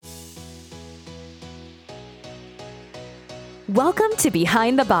Welcome to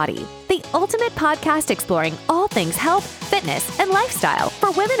Behind the Body, the ultimate podcast exploring all things health, fitness, and lifestyle for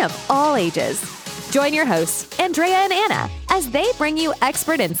women of all ages. Join your hosts, Andrea and Anna, as they bring you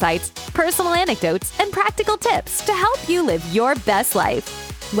expert insights, personal anecdotes, and practical tips to help you live your best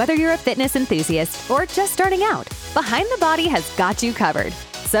life. Whether you're a fitness enthusiast or just starting out, Behind the Body has got you covered.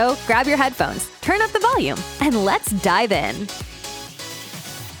 So grab your headphones, turn up the volume, and let's dive in.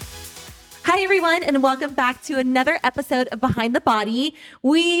 Hi, everyone, and welcome back to another episode of Behind the Body.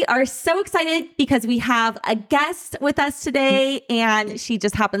 We are so excited because we have a guest with us today, and she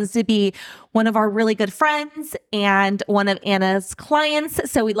just happens to be one of our really good friends and one of Anna's clients.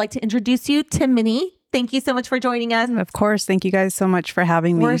 So we'd like to introduce you to Minnie. Thank you so much for joining us. Of course. Thank you guys so much for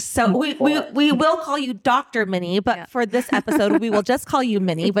having me. We will call you Dr. Minnie, but for this episode, we will just call you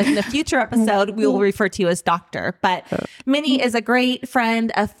Minnie. But in a future episode, we will refer to you as Doctor. But Minnie is a great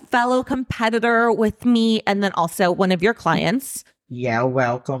friend, a fellow competitor with me, and then also one of your clients. Yeah,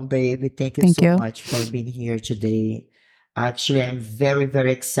 welcome, baby. Thank you so much for being here today. Actually, I'm very,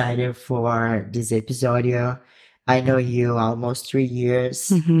 very excited for this episode. I know you almost 3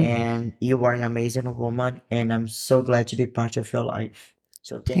 years and you are an amazing woman, and I'm so glad to be part of your life.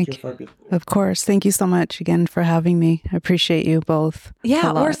 So thank you for being here. Of course. Thank you so much again for having me. I appreciate you both.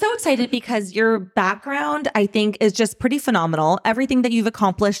 Yeah, we're so excited because your background, I think, is just pretty phenomenal. Everything that you've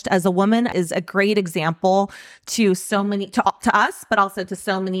accomplished as a woman is a great example to so many, to us, but also to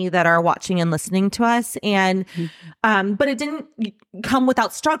so many that are watching and listening to us. And, but it didn't come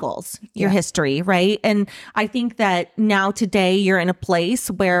without struggles, your history, right? And I think that now today you're in a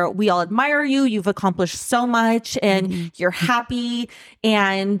place where we all admire you. You've accomplished so much and you're happy.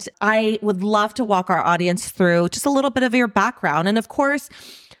 And I would love to walk our audience through just a little bit of your background. And of course,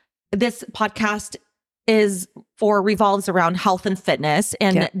 this podcast revolves around health and fitness,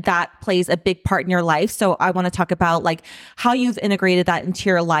 and that plays a big part in your life. So I want to talk about like how you've integrated that into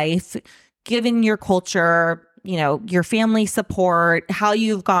your life, given your culture, you know, your family support, how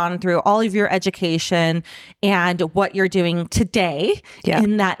you've gone through all of your education and what you're doing today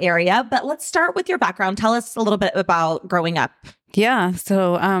in that area. But let's start with your background. Tell us a little bit about growing up. Yeah.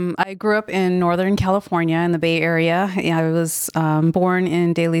 So I grew up in Northern California in the Bay Area. I was born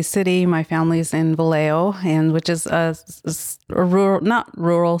in Daly City. My family's in Vallejo, which is a rural, not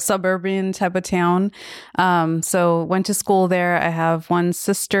rural, suburban type of town. So went to school there. I have one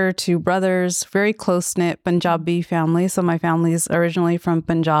sister, two brothers, very close-knit Punjabi family. So my family's originally from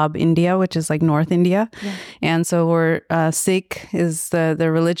Punjab, India, which is like North India. Yeah. And so we're Sikh is the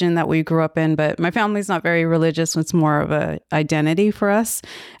religion that we grew up in. But my family's not very religious. It's more of a identity for us.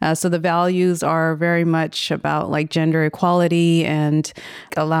 So the values are very much about like gender equality and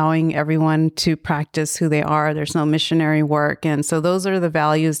allowing everyone to practice who they are. There's no missionary work. And so those are the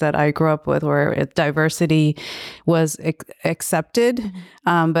values that I grew up with, where diversity was accepted,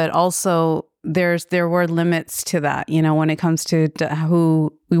 but also there were limits to that, you know, when it comes to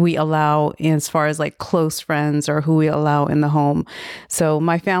who we allow as far as like close friends or who we allow in the home. So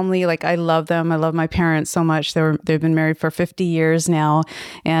my family, like I love them. I love my parents so much. They've been married for 50 years now.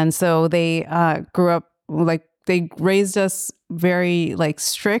 And so they grew up like they raised us very like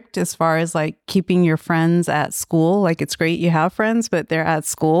strict as far as like keeping your friends at school. Like it's great you have friends, but they're at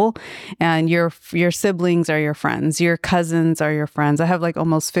school, and your siblings are your friends. Your cousins are your friends. I have like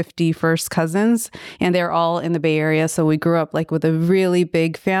almost 50 first cousins, and they're all in the Bay Area. So we grew up like with a really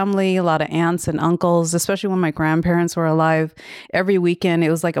big family, a lot of aunts and uncles, especially when my grandparents were alive. Every weekend it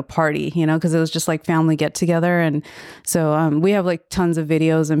was like a party, you know, because it was just like family get together. And so we have like tons of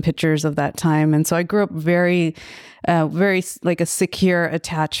videos and pictures of that time. And so I grew up very like a secure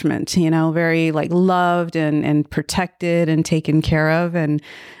attachment, you know, very like loved and protected and taken care of. And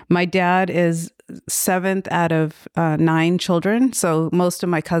my dad is 7th out of 9 children. So most of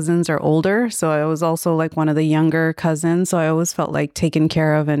my cousins are older. So I was also like one of the younger cousins. So I always felt like taken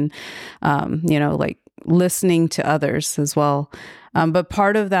care of and, you know, like listening to others as well. But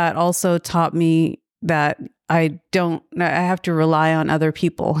part of that also taught me that I have to rely on other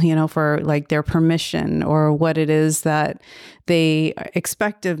people, you know, for like their permission or what it is that they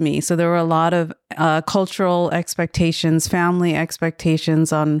expect of me. So there were a lot of cultural expectations, family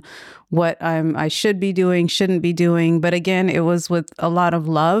expectations on what I should be doing, shouldn't be doing. But again, it was with a lot of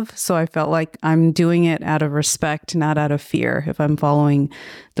love. So I felt like I'm doing it out of respect, not out of fear, if I'm following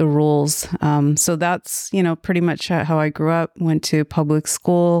the rules. So that's, you know, pretty much how I grew up, went to public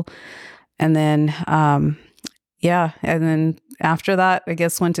school. And then, yeah. And then after that, I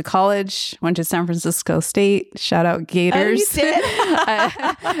guess went to college, went to San Francisco State. Shout out Gators. Oh, you did?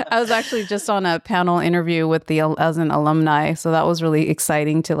 I was actually just on a panel interview with as an alumni. So that was really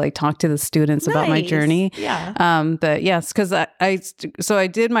exciting to like talk to the students about my journey. Yeah. But yes, because I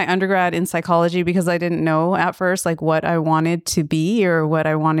did my undergrad in psychology because I didn't know at first like what I wanted to be or what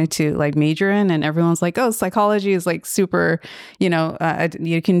I wanted to like major in. And everyone's like, oh, psychology is like super,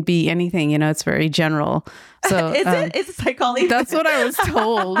 you can be anything, it's very general. So It's psychology. That's what I was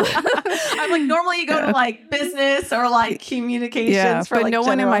told. I'm like, normally you go to like business or like communications. Yeah, for but like no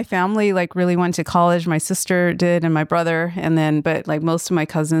one in general. my family like really went to college. My sister did and my brother. But like most of my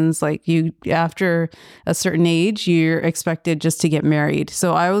cousins, like after a certain age, you're expected just to get married.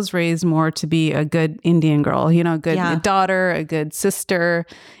 So I was raised more to be a good Indian girl, a good daughter, a good sister.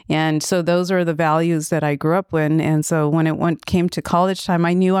 And so those are the values that I grew up in. And so when it came to college time,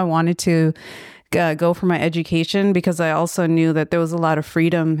 I knew I wanted to go for my education because I also knew that there was a lot of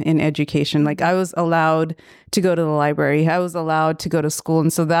freedom in education. Like I was allowed to go to the library. I was allowed to go to school.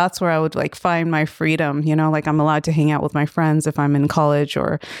 And so that's where I would like find my freedom, like I'm allowed to hang out with my friends if I'm in college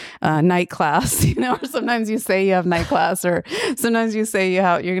or night class, or sometimes you say you have night class or sometimes you say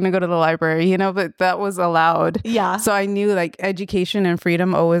you're going to go to the library, but that was allowed. Yeah. So I knew like education and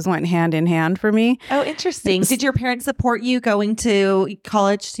freedom always went hand in hand for me. Oh, interesting. Did your parents support you going to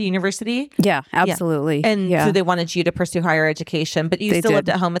college, to university? Yeah, absolutely. Yeah. And yeah. so they wanted you to pursue higher education, but you still lived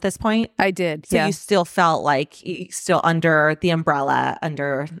at home at this point? I did. So you still felt like still under the umbrella,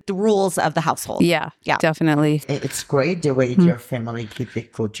 under the rules of the household. Yeah, definitely. It's great the way your family keep the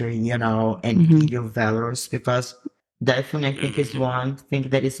culture, and give you values, because definitely I think is one thing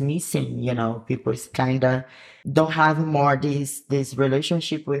that is missing. People is kind of don't have more this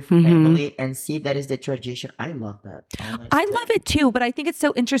relationship with family and see that is the tradition. I love that. Honestly. I love it too, but I think it's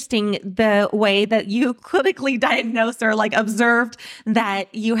so interesting the way that you clinically diagnosed or like observed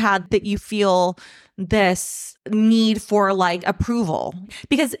that you feel this need for like approval.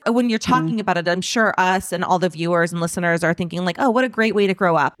 Because when you're talking about it, I'm sure us and all the viewers and listeners are thinking like, oh, what a great way to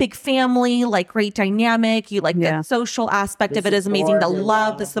grow up. Big family, like great dynamic. You like the social aspect of it is amazing. The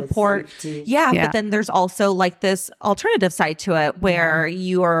love, the support. But then there's also like this alternative side to it where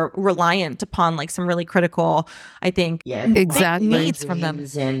you are reliant upon like some really critical, I think, exactly needs from them.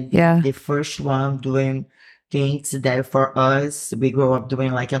 And the first one doing things that for us, we grow up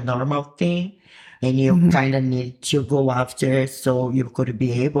doing like a normal thing. And you kind of need to go after so you could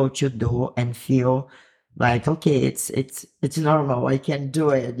be able to do and feel like, okay, it's normal. I can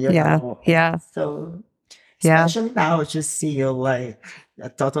do it. You know? Yeah. So especially now to see you like a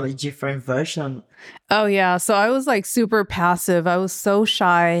totally different version. Oh yeah. So I was like super passive. I was so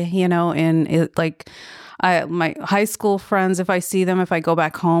shy, and it like my high school friends, if I see them, if I go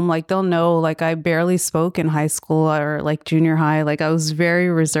back home, like they'll know, like I barely spoke in high school or like junior high. Like I was very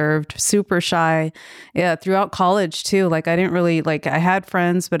reserved, super shy. Yeah. Throughout college too. Like I didn't really I had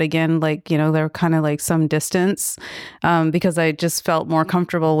friends, but again, like, there were kind of like some distance, because I just felt more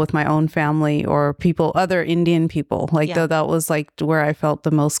comfortable with my own family or other Indian people. Though that was like where I felt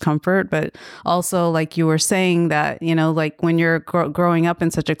the most comfort. But also like you were saying that, like when you're growing up in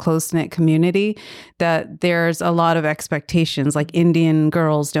such a close-knit community, that there's a lot of expectations. Like Indian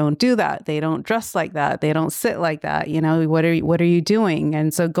girls don't do that. They don't dress like that. They don't sit like that. What are you doing?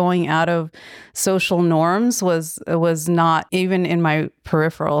 And so going out of social norms was not even in my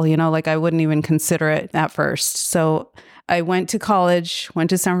peripheral, like I wouldn't even consider it at first. So I went to college, went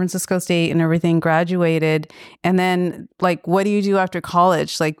to San Francisco State and everything, graduated. And then like, what do you do after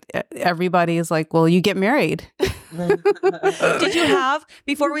college? Like everybody is like, well, you get married. Did you have,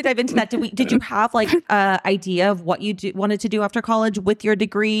 before we dive into that, did you have like idea of what you wanted to do after college with your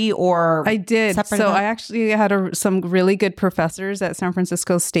degree, or? I did. So I actually had some really good professors at San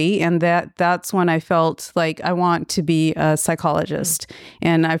Francisco State, and that's when I felt like I want to be a psychologist.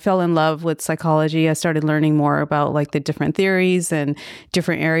 And I fell in love with psychology. I started learning more about like the different theories and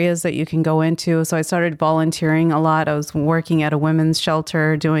different areas that you can go into. So I started volunteering a lot. I was working at a women's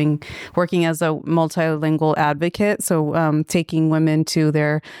shelter, working as a multilingual advocate. So taking women to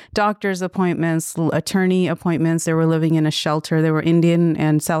their doctor's appointments, attorney appointments. They were living in a shelter. They were Indian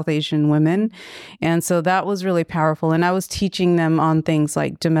and South Asian women. And so that was really powerful. And I was teaching them on things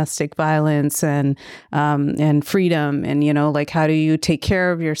like domestic violence and freedom and, like how do you take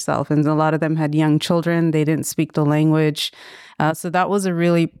care of yourself? And a lot of them had young children. They didn't speak the language. So that was a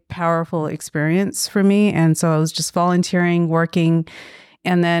really powerful experience for me. And so I was just volunteering, working.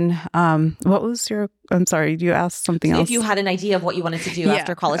 And then what was your I'm sorry, you asked something else. If you had an idea of what you wanted to do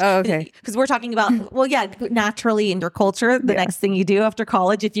after college. Oh, okay. Because we're talking about, naturally in your culture, the next thing you do after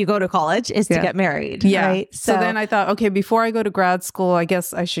college, if you go to college, is to get married. Yeah. Right? So then I thought, okay, before I go to grad school, I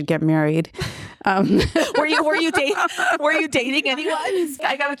guess I should get married. Were you dating anyone?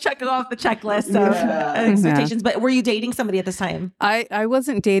 I got to check off the checklist of expectations. But were you dating somebody at this time? I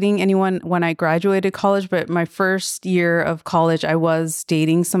wasn't dating anyone when I graduated college, but my first year of college, I was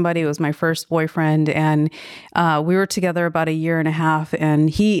dating somebody. It was my first boyfriend, and we were together about a year and a half, and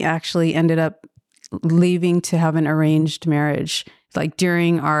he actually ended up leaving to have an arranged marriage, like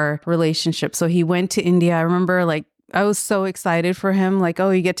during our relationship. So he went to India. I remember I was so excited for him. Like, oh,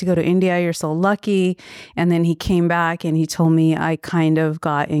 you get to go to India. You're so lucky. And then he came back and he told me I kind of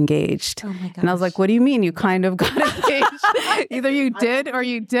got engaged. Oh my gosh. And I was like, what do you mean you kind of got engaged? Either you did or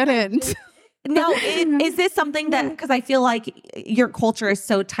you didn't. Now, is this something that, because I feel like your culture is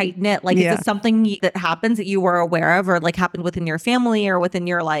so tight knit, like, is this something that happens that you were aware of, or like happened within your family or within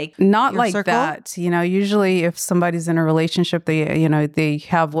your not your like circle? that. Usually if somebody's in a relationship, they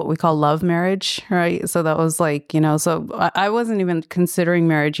have what we call love marriage, right? So that was so I wasn't even considering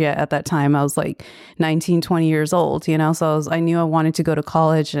marriage yet at that time. I was 19, 20 years old, so I knew I wanted to go to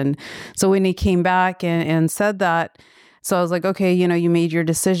college. And so when he came back and said that, so I was like, okay, you made your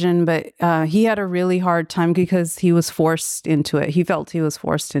decision. But he had a really hard time because he was forced into it. He felt he was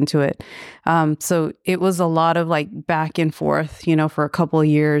forced into it. So it was a lot of back and forth, for a couple of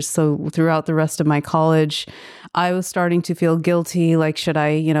years. So throughout the rest of my college, I was starting to feel guilty. Like, should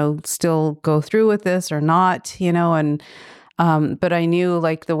I, still go through with this or not, and but I knew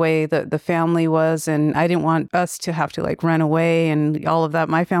the way that the family was, and I didn't want us to have to run away and all of that.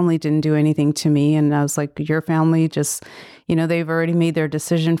 My family didn't do anything to me. And I was like, your family just, they've already made their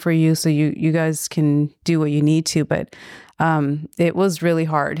decision for you. So you guys can do what you need to. But it was really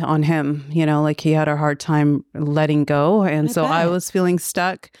hard on him, he had a hard time letting go. And I was feeling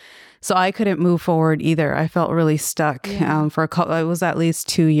stuck. So I couldn't move forward either. I felt really stuck for it was at least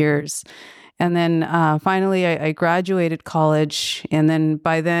 2 years. And then finally, I graduated college. And then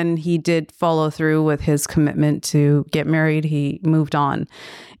by then, he did follow through with his commitment to get married. He moved on.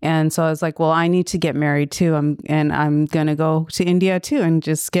 And so I was like, well, I need to get married too. I'm going to go to India too and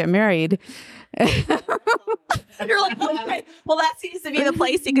just get married. You're like, well, that seems to be the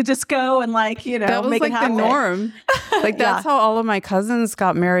place you could just go and that was make it happen. The norm. That's how all of my cousins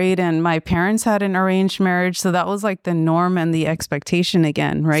got married, and my parents had an arranged marriage. So that was the norm and the expectation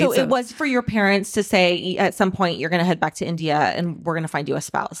again, right? So it was for your parents to say at some point you're going to head back to India and we're going to find you a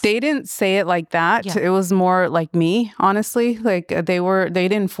spouse. They didn't say it like that. Yeah. It was more like me, honestly. They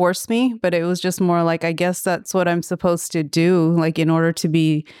didn't force me, but it was just more I guess that's what I'm supposed to do, in order to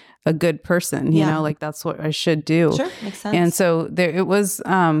be a good person, you know, that's what I should do. Sure, makes sense. And so it was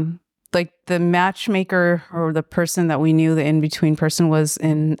the matchmaker or the person that we knew, the in-between person, was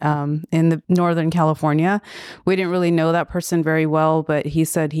in the Northern California. We didn't really know that person very well, but he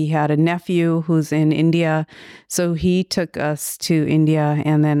said he had a nephew who's in India. So he took us to India.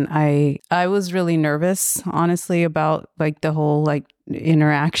 And then I was really nervous, honestly, about the whole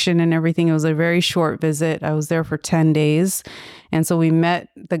interaction and everything. It was a very short visit. I was there for 10 days. And so we met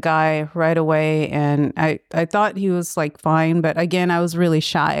the guy right away, and I thought he was fine, but again, I was really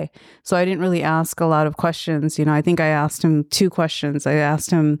shy. So I didn't really ask a lot of questions. I think I asked him 2 questions. I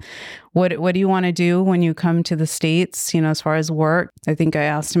asked him, what do you want to do when you come to the States, as far as work? I think I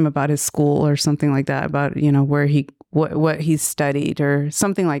asked him about his school or something like that, about, where what he studied or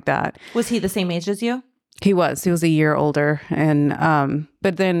something like that. Was he the same age as you? He was a year older. And,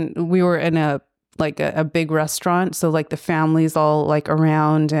 but then we were in a big restaurant. So the family's all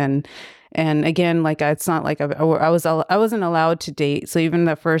around, and again, it's not I wasn't allowed to date. So even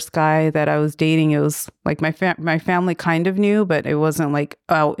the first guy that I was dating, it was my family kind of knew, but it wasn't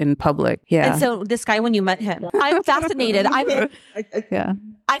out in public. Yeah. And so this guy, when you met him, I'm fascinated. Yeah.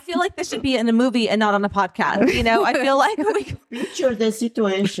 I feel like this should be in a movie and not on a podcast. I feel like we picture the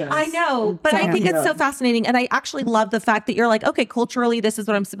situation. I know, but I think it's so fascinating. And I actually love the fact that you're okay, culturally, this is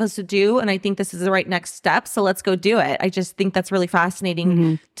what I'm supposed to do. And I think this is the right next step. So let's go do it. I just think that's really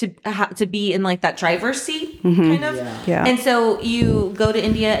fascinating to be in that driver's seat kind of. Yeah. And so you go to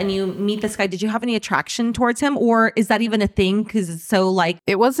India and you meet this guy. Did you have any attraction towards him, or is that even a thing? Because it's so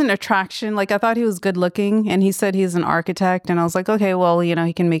it wasn't attraction. I thought he was good looking, and he said he's an architect. And I was like, okay, well, he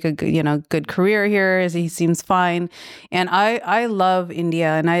can make a good career here, as he seems fine. And I love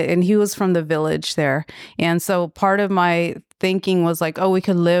India, and he was from the village there. And so part of my thinking was like, oh, we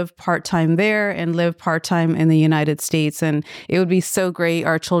could live part-time there and live part-time in the United States. And it would be so great.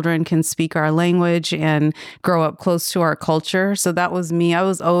 Our children can speak our language and grow up close to our culture. So that was me. I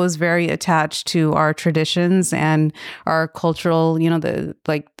was always very attached to our traditions and our cultural,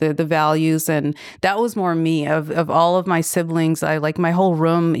 the values. And that was more me. Of all of my siblings, I like my whole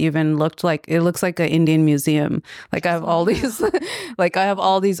room even looks like an Indian museum. Like I have all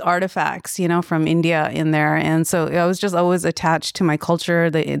these, artifacts, from India in there. And so I was just always attached to my culture,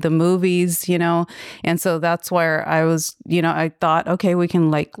 the movies, and so that's where I was, I thought, okay, we can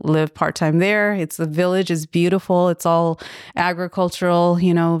like live part-time there. The village is beautiful. It's all agricultural,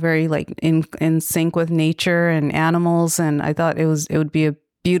 very like in sync with nature and animals. And I thought it would be a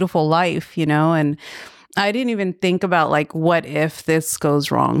beautiful life, and I didn't even think about like, what if this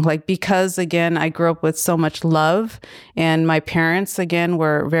goes wrong? Like, because again, I grew up with so much love, and my parents again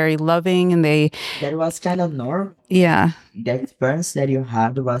were very loving, and that was kind of normal. Yeah. The experience that you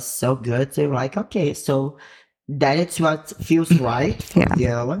had was so good. So you're like, okay, so that is what feels right for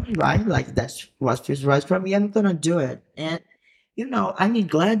you, right? Like that's what feels right for me. I'm gonna do it. And I'm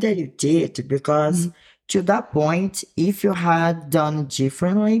glad that you did, because to that point, if you had done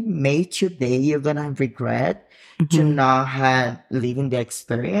differently, maybe today you're gonna regret to not have living the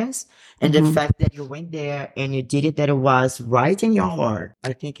experience. And the fact that you went there and you did it, that it was right in your heart.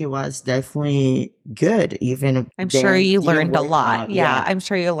 I think it was definitely good. Even I'm sure you learned a work lot. out. Yeah, I'm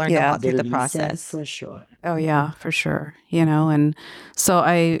sure you learned a lot through the listen, process. for sure. Oh yeah, for sure. And so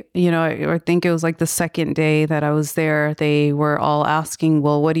I think it was like the second day that I was there, they were all asking,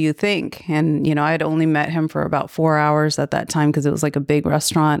 well, what do you think? And, I had only met him for about 4 hours at that time, because it was like a big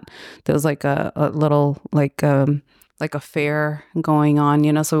restaurant. There was like a little, like a fair going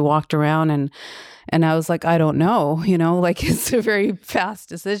on, so we walked around, and I was like, I don't know, like it's a very fast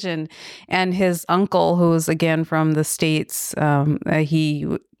decision. And his uncle, who was again from the States,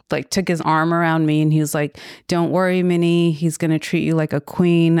 he like took his arm around me, and he was like, don't worry, Minnie, he's going to treat you like a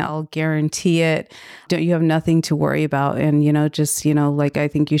queen. I'll guarantee it. You have nothing to worry about. And, just, like, I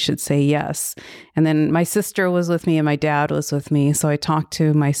think you should say yes. And then my sister was with me and my dad was with me. So I talked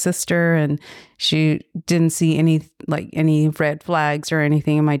to my sister, and she didn't see any red flags or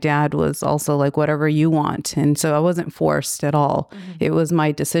anything. And my dad was also like, whatever you want. And so I wasn't forced at all. It was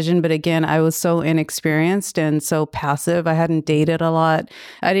my decision. But again, I was so inexperienced and so passive. I hadn't dated a lot.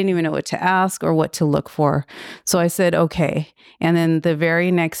 I didn't even know what to ask or what to look for. So I said, okay. And then the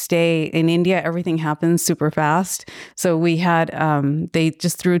very next day in India, everything happens super fast. So we had, they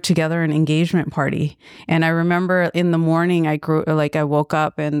just threw together an engagement party. And I remember in the morning, I woke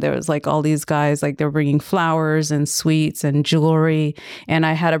up and there was like all these guys, like they were bringing flowers and sweets and jewelry. And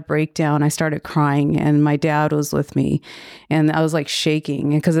I had a breakdown. I started crying, and my dad was with me, and I was like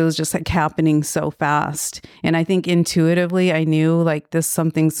shaking because it was just like happening so fast. And I think intuitively I knew like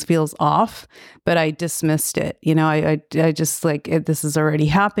something feels off, but I dismissed it. I just like, this is already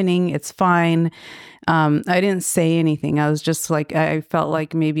happening. It's fine. I didn't say anything. I was just like, I felt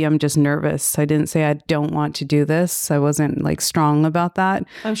like maybe I'm just nervous. I didn't say I don't want to do this. I wasn't like strong about that.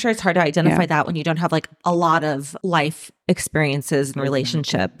 I'm sure it's hard to identify that when you don't have like a lot of life experiences and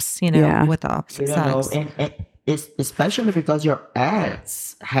relationships, with opposite sex. And it's especially because your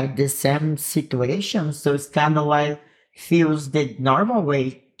ex had the same situation. So it's kind of like feels the normal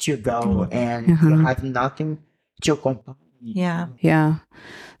way to go, and you have nothing to compare. Yeah.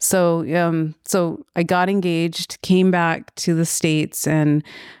 So I got engaged, came back to the States, and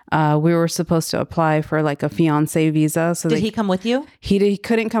we were supposed to apply for like a fiance visa. So did he come with you? He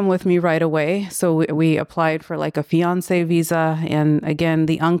couldn't come with me right away. So we applied for like a fiance visa. And again,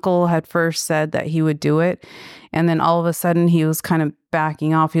 the uncle had first said that he would do it. And then all of a sudden he was kind of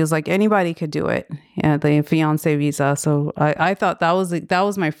backing off. He was like, anybody could do it, the fiance visa. So I thought that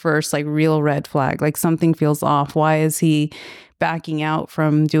was my first like real red flag. Like something feels off. Why is he backing out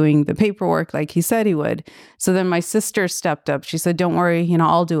from doing the paperwork like he said he would? So then my sister stepped up. She said, don't worry,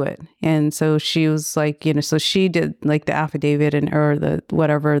 I'll do it. And so she was like, so she did like the affidavit or the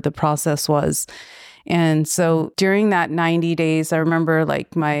whatever the process was. And so during that 90 days, I remember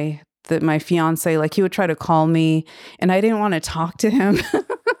like my fiance, like he would try to call me and I didn't want to talk to him.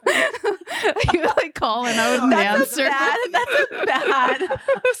 He would like call and I wouldn't answer. That's a bad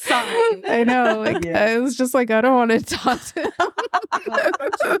sign. I know. Like, I was just like, I don't want to talk to him.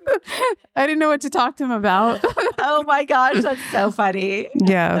 I didn't know what to talk to him about. Oh my gosh, that's so funny.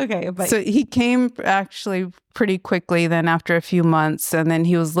 Yeah. Okay. But so he came actually pretty quickly then after a few months, and then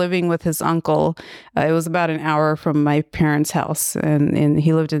he was living with his uncle. It was about an hour from my parents' house, and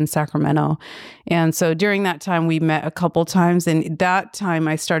he lived in Sacramento. And so during that time we met a couple times, and that time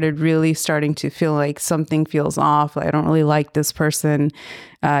I started to feel like something feels off. I don't really like this person.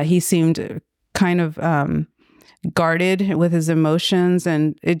 He seemed kind of guarded with his emotions,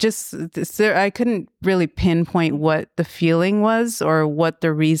 and I couldn't really pinpoint what the feeling was or what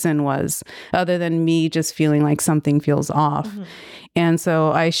the reason was, other than me just feeling like something feels off. Mm-hmm. And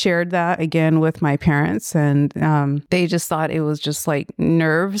so I shared that again with my parents, and they just thought it was just like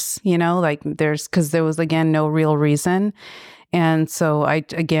nerves, like because there was again no real reason. And so I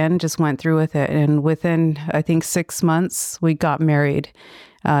again just went through with it, and within I think 6 months we got married.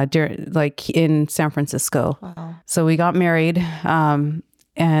 In San Francisco. Wow. So we got married, and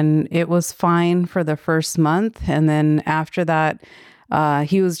it was fine for the first month. And then after that,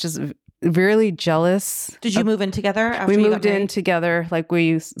 he was just really jealous. Did you move in together? We moved in together. Like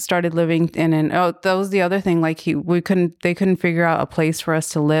we started living in that was the other thing. Like they couldn't figure out a place for us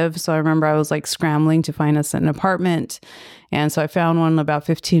to live. So I remember I was like scrambling to find us an apartment. And so I found one about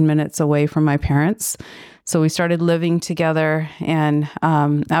 15 minutes away from my parents. So we started living together, and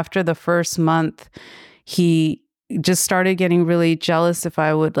after the first month, he just started getting really jealous if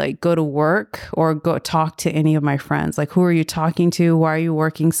I would like go to work or go talk to any of my friends. Like, who are you talking to? Why are you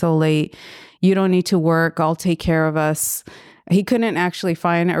working so late? You don't need to work. I'll take care of us. He couldn't actually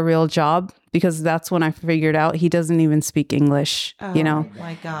find a real job because that's when I figured out he doesn't even speak English, Oh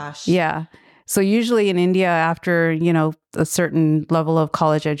my gosh. Yeah. So usually in India, after, a certain level of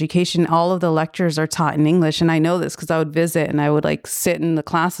college education, all of the lectures are taught in English. And I know this because I would visit and I would like sit in the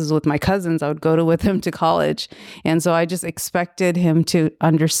classes with my cousins. I would go with him to college. And so I just expected him to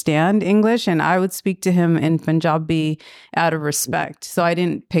understand English, and I would speak to him in Punjabi out of respect. So I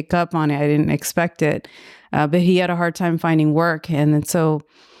didn't pick up on it. I didn't expect it. But he had a hard time finding work. And then so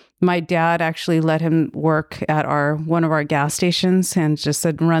my dad actually let him work at one of our gas stations and just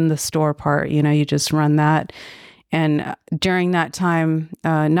said, run the store part, you just run that. And during that time,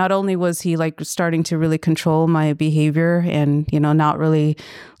 not only was he like starting to really control my behavior and, not really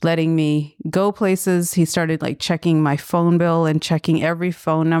letting me go places, he started like checking my phone bill and checking every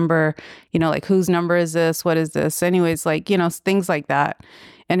phone number, like whose number is this? What is this? Anyways, like, things like that.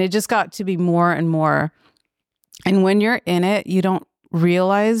 And it just got to be more and more. And when you're in it, you don't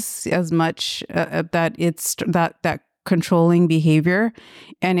realize as much that it's that controlling behavior.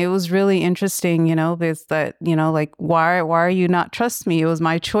 And it was really interesting, because that, like, why are you not trust me? It was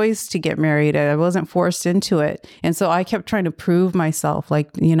my choice to get married. I wasn't forced into it. And so I kept trying to prove myself,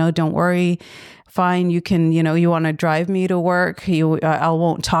 like, don't worry, fine, you can, you want to drive me to work, I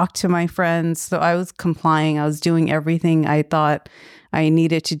won't talk to my friends. So I was complying. I was doing everything I thought I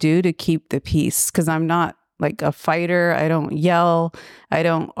needed to do to keep the peace, because I'm not like a fighter. I don't yell. I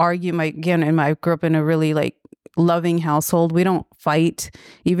don't argue. I grew up in a really like loving household. We don't fight.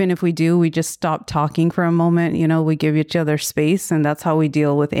 Even if we do, we just stop talking for a moment. We give each other space, and that's how we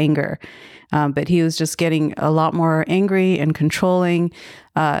deal with anger. But he was just getting a lot more angry and controlling.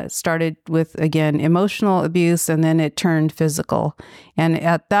 Started with, again, emotional abuse, and then it turned physical. And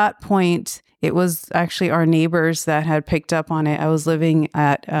at that point, it was actually our neighbors that had picked up on it. I was living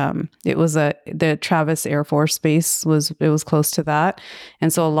at, the Travis Air Force Base was close to that.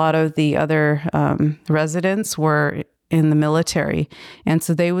 And so a lot of the other residents were in the military. And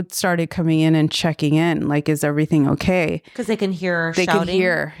so they started coming in and checking in, like, is everything okay? Because they can hear shouting. They could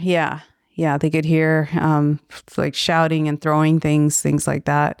hear, yeah. Yeah, they could hear like shouting and throwing things like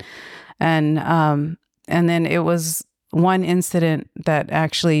that. And then it was one incident that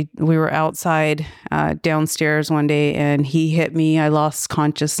actually we were outside downstairs one day, and he hit me. I lost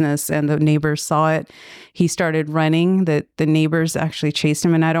consciousness, and the neighbors saw it. He started running. The neighbors actually chased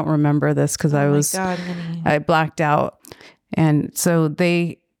him, and I don't remember this because I blacked out. And so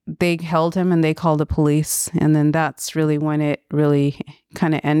they held him and they called the police, and then that's really when it really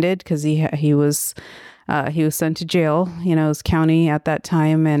kind of ended, because he was sent to jail, it was county at that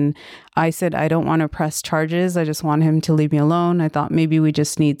time. And I said, I don't want to press charges. I just want him to leave me alone. I thought maybe we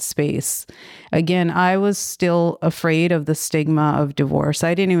just need space. Again, I was still afraid of the stigma of divorce.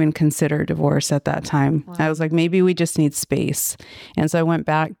 I didn't even consider divorce at that time. Wow. I was like, maybe we just need space. And so I went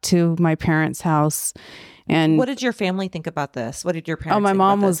back to my parents' house. And what did your family think about this? What did your parents think? My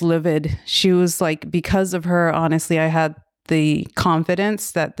mom was livid. She was like, because of her, honestly, I had the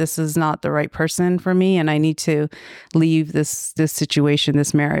confidence that this is not the right person for me, and I need to leave this situation,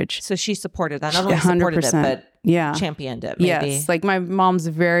 this marriage. So she supported that. Not only supported it, but championed it, maybe. Yes. Like my mom's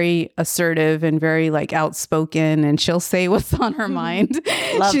very assertive and very like outspoken, and she'll say what's on her mind.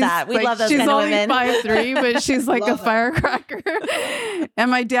 Love that. We love those kind of women. She's only 5'3", but she's like a firecracker.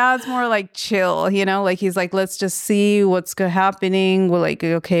 And my dad's more like chill, like he's like, let's just see what's happening. We're like,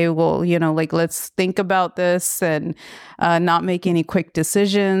 okay, well, like let's think about this and not make any quick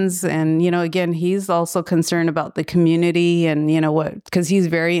decisions. And, again, he's also concerned about the community and, because he's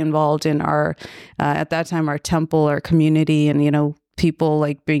very involved in our, at that time, our temple, our community, and, people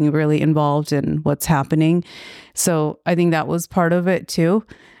like being really involved in what's happening. So I think that was part of it too.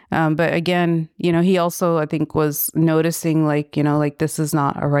 But again, he also, I think, was noticing like, like this is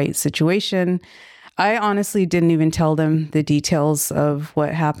not a right situation. I honestly didn't even tell them the details of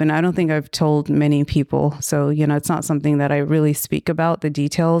what happened. I don't think I've told many people. So, it's not something that I really speak about, the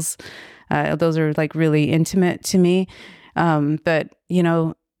details. Those are like really intimate to me. But,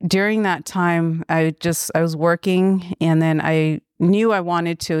 during that time, I was working, and then I knew I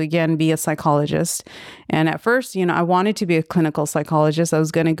wanted to, again, be a psychologist. And at first, I wanted to be a clinical psychologist. I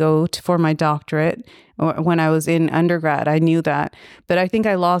was going to go for my doctorate when I was in undergrad. I knew that. But I think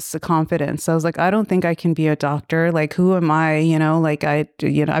I lost the confidence. I was like, I don't think I can be a doctor. Like, who am I? Like I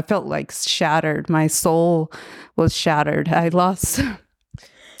felt like shattered. My soul was shattered. I lost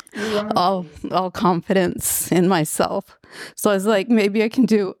all confidence in myself. So I was like, maybe I can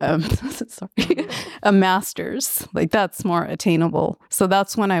do a master's. Like that's more attainable. So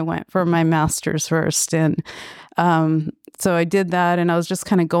that's when I went for my master's first. And so I did that, and I was just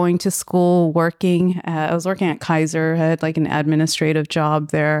kind of going to school, working. I was working at Kaiser. I had like an administrative job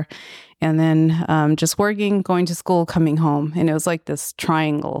there. And then just working, going to school, coming home. And it was like this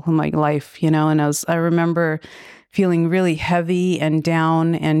triangle in my life, and I remember feeling really heavy and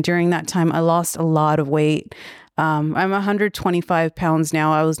down. And during that time, I lost a lot of weight. I'm 125 pounds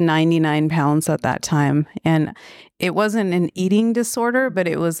now. I was 99 pounds at that time. And it wasn't an eating disorder, but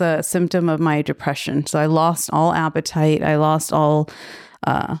it was a symptom of my depression. So I lost all appetite. I lost all,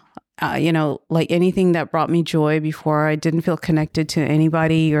 like anything that brought me joy before. I didn't feel connected to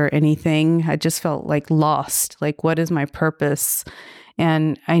anybody or anything. I just felt like lost. Like, what is my purpose?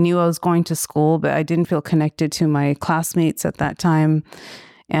 And I knew I was going to school, but I didn't feel connected to my classmates at that time.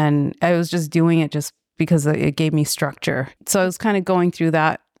 And I was just doing it just because it gave me structure. So I was kind of going through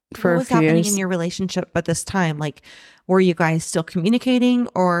that for a few years. What was happening in your relationship at this time? Like, were you guys still communicating,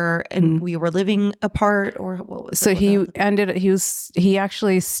 or we were living apart, or what was? So he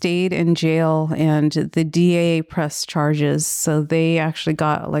actually stayed in jail, and the DA pressed charges. So they actually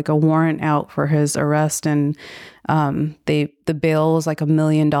got like a warrant out for his arrest, and the bail was like $1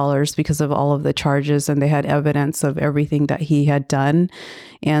 million because of all of the charges, and they had evidence of everything that he had done.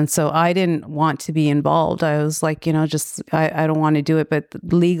 And so I didn't want to be involved. I was like, I don't want to do it. But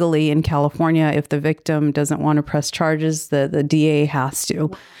legally in California, if the victim doesn't want to press charges, the DA has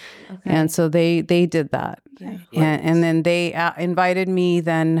to. Okay. And so they did that. Yeah. And then they invited me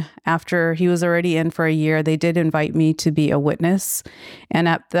then, after he was already in for a year, they did invite me to be a witness. And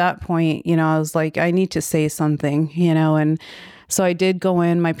at that point, I was like, I need to say something, and so I did go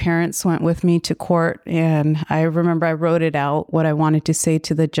in. My parents went with me to court, and I remember I wrote it out, what I wanted to say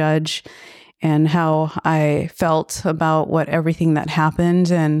to the judge and how I felt about everything that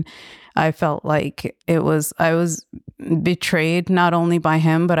happened. And I felt like I was betrayed, not only by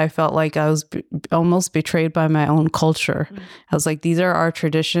him, but I felt like I was almost betrayed by my own culture. Mm-hmm. I was like, these are our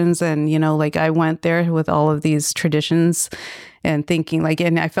traditions. And, like I went there with all of these traditions and thinking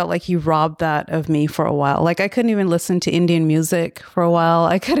and I felt like he robbed that of me for a while. Like I couldn't even listen to Indian music for a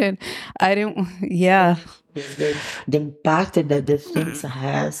while. Yeah. The impact that the things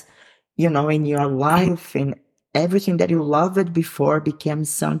has, in your life, and everything that you loved before became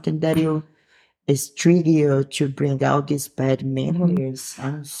something that is trigger you to bring out these bad memories. Mm-hmm.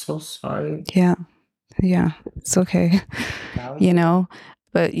 I'm so sorry. Yeah. It's okay.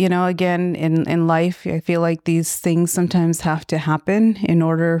 But, again, in life, I feel like these things sometimes have to happen in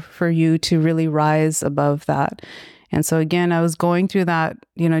order for you to really rise above that. And so, again, I was going through that,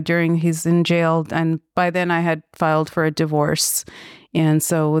 during he's in jail. And by then I had filed for a divorce. And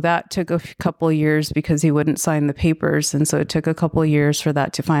so that took a couple of years because he wouldn't sign the papers. And so it took a couple of years for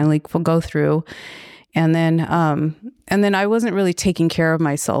that to finally go through. And then I wasn't really taking care of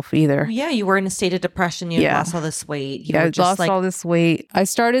myself either. Yeah, you were in a state of depression. You lost all this weight. I lost all this weight. I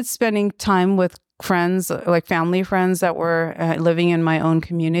started spending time with friends, like family friends that were living in my own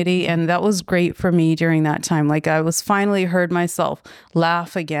community. And that was great for me during that time. Like I was finally heard myself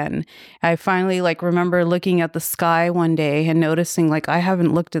laugh again. I finally remember looking at the sky one day and noticing I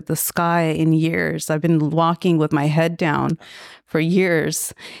haven't looked at the sky in years. I've been walking with my head down for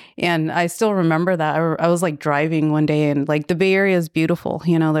years. And I still remember that. I was like driving one day, and like the Bay Area is beautiful.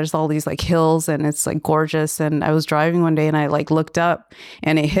 You know, there's all these like hills and it's like gorgeous. And I was driving one day and I like looked up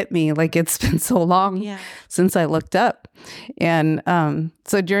and it hit me like it's been so long since I looked up. And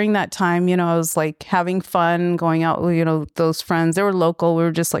so during that time, you know, I was like having fun, going out with, you know, those friends. They were local. We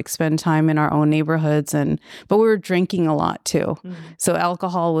were just like spend time in our own neighborhoods, but we were drinking a lot too. So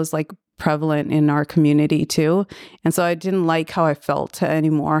alcohol was like prevalent in our community too. And so I didn't like how I felt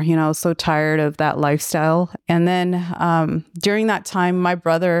anymore. You know, I was so tired of that lifestyle. And then during that time, my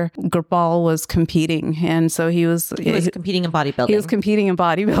brother Gopal was competing. And so he was competing in bodybuilding. He was competing in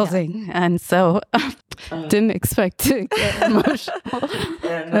bodybuilding. Yeah. And so didn't expect to get emotional.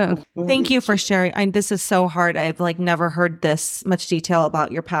 Thank you for sharing. This is so hard. I've like never heard this much detail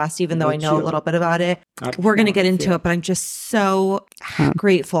about your past, even though I know a little bit about it. We're going to get into it, but I'm just so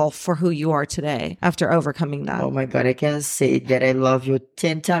grateful for who you are today after overcoming that. Oh my God, I can say that I love you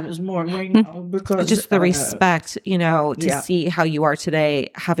 10 times more right now, because just the respect, you know, to see how you are today,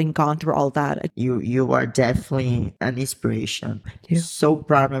 having gone through all that. You are definitely an inspiration. So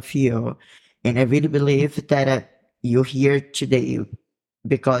proud of you. And I really believe that you're here today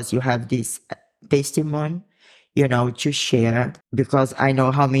because you have this testimony, you know, to share, because I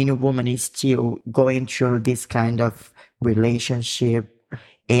know how many women is still going through this kind of relationship,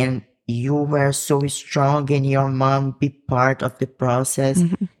 and you were so strong, and your mom be part of the process.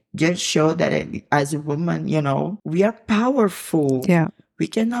 Just show that as a woman, you know, we are powerful. Yeah. We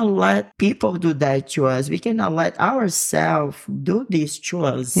cannot let people do that to us. We cannot let ourselves do this to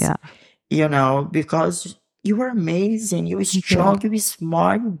us. Yeah. You know, because you are amazing. You're strong. You're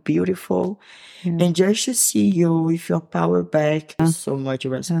smart. You're beautiful. And just to see you with your power back, so much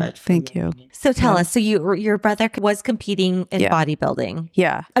respect. Thank you. So tell us, so your brother was competing in bodybuilding.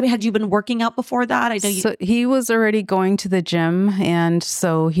 Yeah. I mean, had you been working out before that? I know So he was already going to the gym, and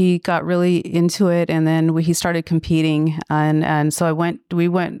so he got really into it, and then he started competing, and so we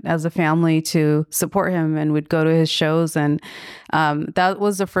went as a family to support him, and we'd go to his shows, and that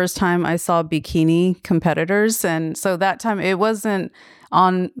was the first time I saw bikini competitors. And so that time it wasn't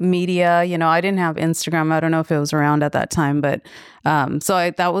on media, you know, I didn't have Instagram. I don't know if it was around at that time, but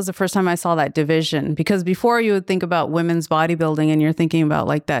that was the first time I saw that division, because before you would think about women's bodybuilding and you're thinking about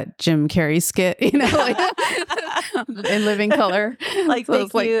like that Jim Carrey skit, you know, like in Living Color, like, so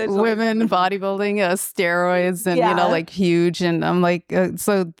it's like women bodybuilding, steroids and, you know, like huge. And I'm like,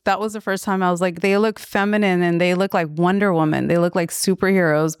 so that was the first time I was like, they look feminine and they look like Wonder Woman. They look like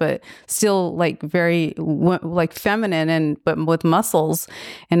superheroes, but still like very like feminine but with muscles.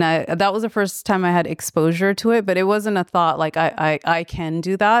 And that was the first time I had exposure to it, but it wasn't a thought like I can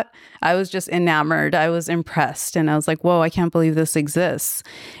do that. I was just enamored. I was impressed, and I was like, whoa, I can't believe this exists.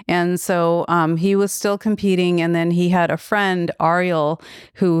 And so he was still competing, and then he had a friend, Ariel,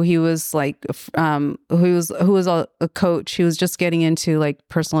 who he was like, who was a coach. He was just getting into like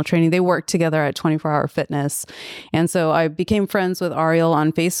personal training. They worked together at 24 Hour Fitness, and so I became friends with Ariel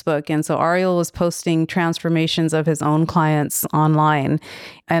on Facebook. And so Ariel was posting transformations of his own clients online.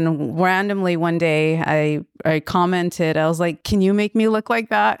 And randomly one day I commented, I was like, can you make me look like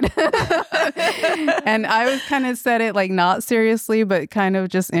that? And I was kind of said it like not seriously, but kind of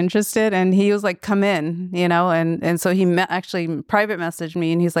just interested. And he was like, come in, you know? And so he actually private messaged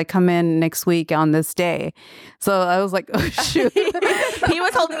me, and he's like, come in next week on this day. So I was like, oh shoot. He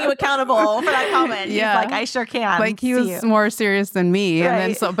was holding you accountable for that comment. Yeah. He's like, I sure can. Like he was more serious than me.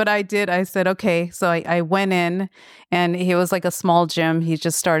 Right. And then I said, okay. So I went in, and he was like a small gym. He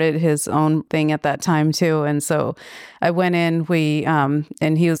just started his own thing at that time too. And so I went in,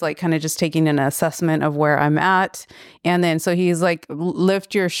 and he was like kind of just taking an assessment of where I'm at. And then, so he's like,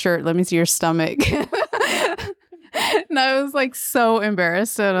 lift your shirt. Let me see your stomach. And I was like so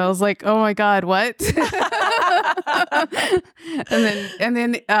embarrassed, and I was like, oh my God, what? and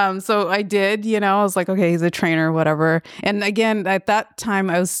then so I did, you know, I was like, okay, he's a trainer, whatever. And again, at that time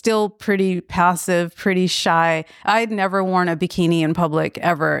I was still pretty passive, pretty shy. I'd never worn a bikini in public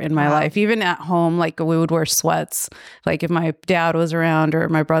ever in my life. Even at home, like we would wear sweats, like if my dad was around or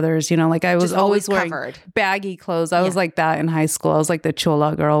my brothers, you know, like I was always wearing baggy clothes. I was like that in high school. I was like the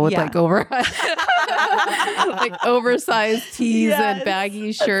chola girl with like like oversized tees and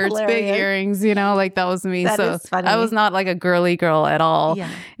baggy shirts, big earrings, you know, like that was me. So I was not like a girly girl at all. Yeah.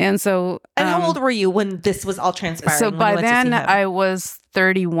 And so and how old were you when this was all transpiring? So by then I was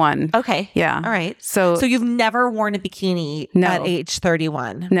 31. Okay. Yeah. All right. So you've never worn a bikini at age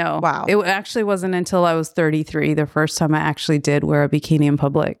 31? No. Wow. It actually wasn't until I was 33 the first time I actually did wear a bikini in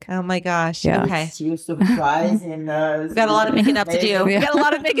public. Oh my gosh. Yeah. Okay. You're surprising us. We got a lot of making up to do. We got a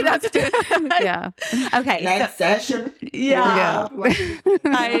lot of making up to do. Yeah. Okay. Next session. Yeah.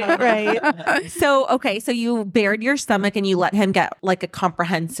 Right. So, okay. So you bared your stomach and you let him get like a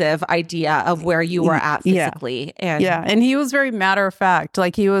comprehensive idea of where you were at physically. And he was very matter of fact.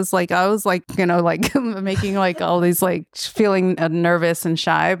 Like he was like, I was like, like making like all these like feeling nervous and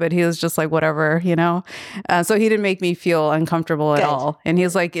shy, but he was just like, whatever, so he didn't make me feel uncomfortable at all. And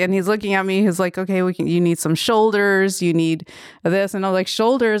he's like, and he's looking at me, he's like, okay, you need some shoulders, you need this. And I'm like,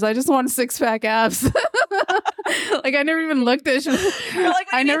 shoulders? I just want 6-pack abs. Like I never even looked at. You're like,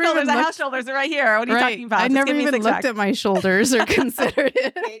 I never even looked. House shoulders are right here. What are you talking about? I never even looked at my shoulders or considered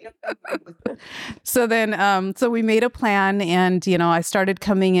it. So then, so we made a plan, and I started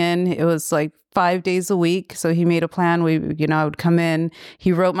coming in. It was like 5 days a week. So he made a plan. I would come in.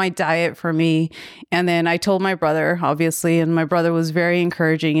 He wrote my diet for me. And then I told my brother, obviously, and my brother was very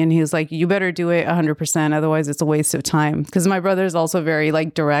encouraging. And he was like, you better do it 100%. Otherwise it's a waste of time. Because my brother is also very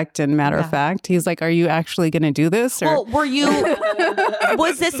like direct and matter of fact. He's like, are you actually going to do this? Or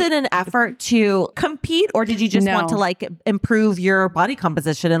was this in an effort to compete, or did you just want to like improve your body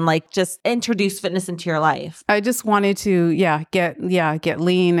composition and like just introduce fitness into your life? I just wanted to, get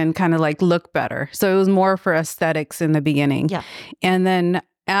lean and kind of like look better. So it was more for aesthetics in the beginning. Yeah. And then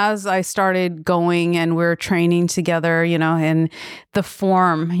as I started going and we're training together, and the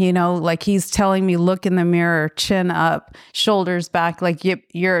form, like he's telling me, look in the mirror, chin up, shoulders back. Like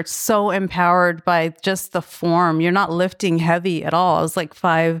you're so empowered by just the form. You're not lifting heavy at all. I was like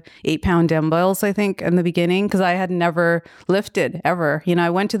 8-pound dumbbells, I think, in the beginning, because I had never lifted ever. I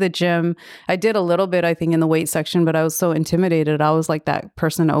went to the gym. I did a little bit, I think, in the weight section, but I was so intimidated. I was like that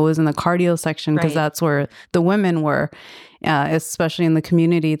person always in the cardio section because that's where the women were. Especially in the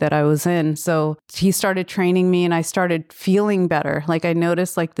community that I was in. So he started training me and I started feeling better. Like I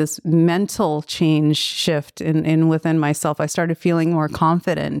noticed like this mental change shift in within myself. I started feeling more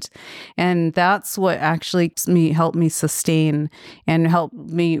confident. And that's what actually helped me sustain and helped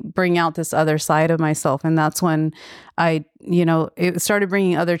me bring out this other side of myself. And that's when it started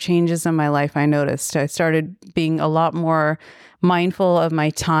bringing other changes in my life. I noticed I started being a lot more mindful of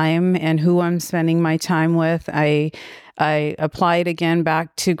my time and who I'm spending my time with. I applied again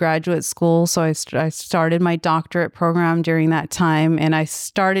back to graduate school. So I started my doctorate program during that time, and I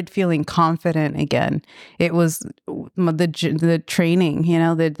started feeling confident again. It was the training,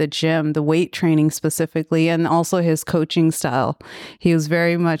 the gym, the weight training specifically, and also his coaching style. He was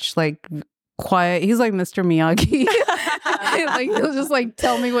very much like quiet. He's like Mr. Miyagi. Like he'll just like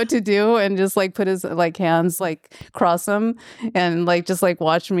tell me what to do and just like put his like hands like cross them and like just like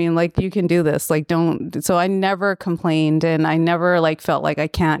watch me and like, you can do this. Like don't. So I never complained and I never like felt like I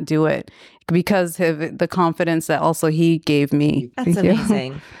can't do it because of the confidence that also he gave me. That's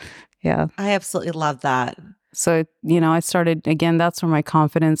amazing. Yeah. I absolutely love that. So, I started, again, that's where my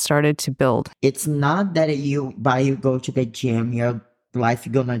confidence started to build. It's not that you go to the gym, your life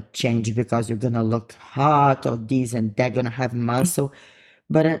gonna change because you're gonna look hot or this and that, gonna have muscle.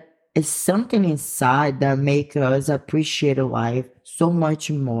 But it's something inside that makes us appreciate life so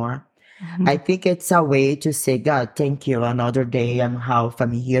much more. Mm-hmm. I think it's a way to say, God, thank you. Another day and half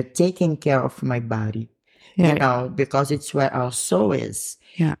I'm here taking care of my body. Yeah. Because it's where our soul is.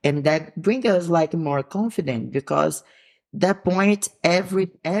 Yeah. And that brings us like more confident because that point,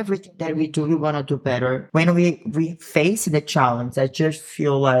 everything that we do, we want to do better. When we face the challenge, I just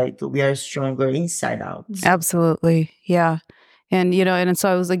feel like we are stronger inside out. Absolutely. Yeah. And, and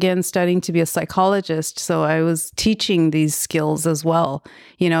so I was again studying to be a psychologist. So I was teaching these skills as well,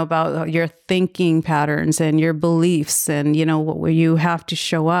 about your thinking patterns and your beliefs and, where you have to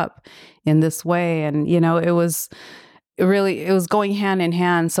show up in this way. And, it was going hand in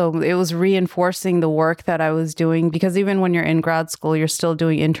hand. So it was reinforcing the work that I was doing because even when you're in grad school, you're still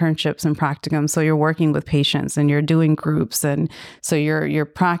doing internships and practicums. So you're working with patients and you're doing groups. And so you're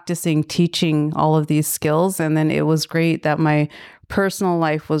practicing, teaching all of these skills. And then it was great that my personal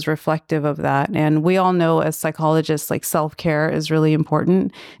life was reflective of that. And we all know as psychologists, like self-care is really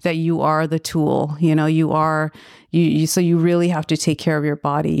important, that you are the tool, so you really have to take care of your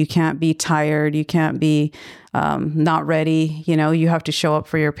body. You can't be tired. You can't be not ready. You have to show up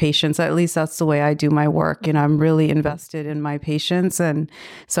for your patients. At least that's the way I do my work. I'm really invested in my patients. And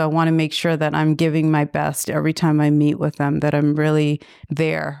so I want to make sure that I'm giving my best every time I meet with them, that I'm really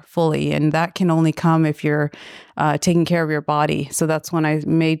there fully. And that can only come if you're taking care of your body. So that's when I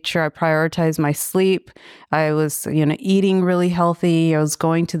made sure I prioritized my sleep. I was, eating really healthy. I was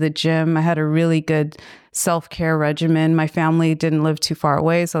going to the gym. I had a really good self-care regimen. My family didn't live too far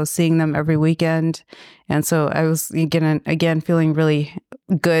away, so I was seeing them every weekend. And so I was again feeling really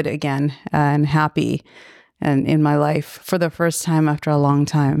good again and happy and in my life for the first time after a long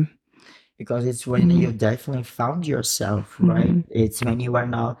time. Because it's when you definitely found yourself, right? It's when you are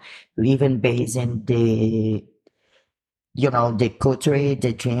not living based in the the culture,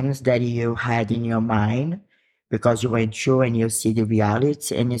 the dreams that you had in your mind, because you went through and you see the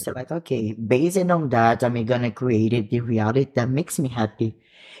reality and you say like, okay, based on that, I'm gonna create the reality that makes me happy.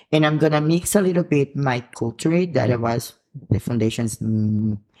 And I'm gonna mix a little bit my culture that it was the foundations,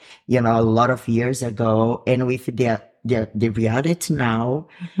 a lot of years ago, and with the reality now,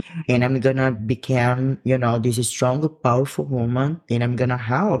 and I'm gonna become, this strong, powerful woman, and I'm gonna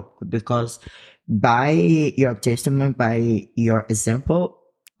help because by your testimony, by your example,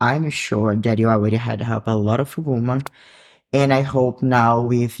 I'm sure that you already had helped a lot of women. And I hope now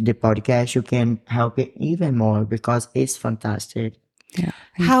with the podcast, you can help it even more because it's fantastic. Yeah.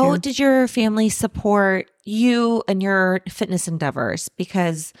 How did your family support you and your fitness endeavors?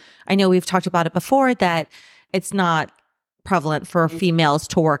 Because I know we've talked about it before that it's not prevalent for females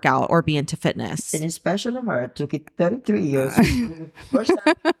to work out or be into fitness. And especially her, it took it 33 years. First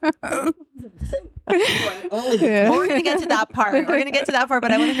time. We're going to get to that part.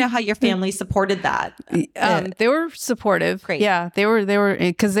 But I want to know how your family supported that. They were supportive. Great. Yeah, they were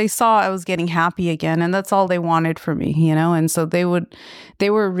because they saw I was getting happy again, and that's all they wanted for me, And so they were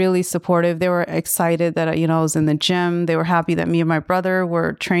really supportive. They were excited that I was in the gym. They were happy that me and my brother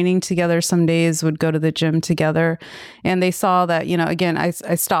were training together. Some days would go to the gym together, and they saw that again I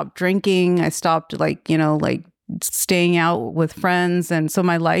stopped drinking. I stopped like staying out with friends, and so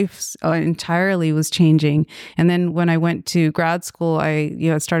my life entirely was changing. And then when I went to grad school,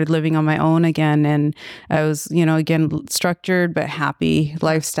 I started living on my own again, and I was again structured but happy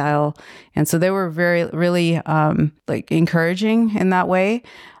lifestyle. And so they were really encouraging in that way.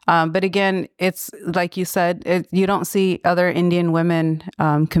 But again, it's like you said, you don't see other Indian women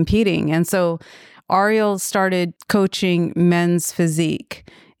competing, and so Ariel started coaching men's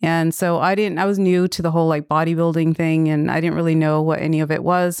physique. And so I was new to the whole like bodybuilding thing, and I didn't really know what any of it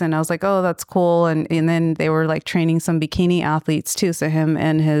was. And I was like, oh, that's cool. And then they were like training some bikini athletes too. So him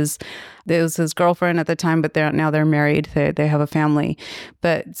and it was his girlfriend at the time, but now they're married. They have a family.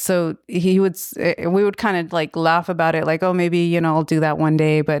 But so we would kind of like laugh about it, like, oh, maybe, I'll do that one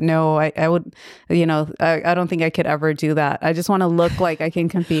day. But no, I would, I don't think I could ever do that. I just want to look like I can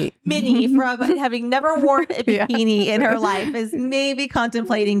compete. Minnie, from having never worn a bikini in her life, is maybe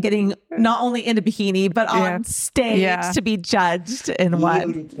contemplating getting not only in a bikini, but on stage to be judged in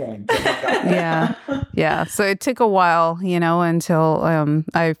one. Yeah. So it took a while, until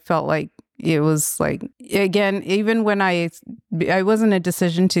I felt like it was like, again, even when I wasn't a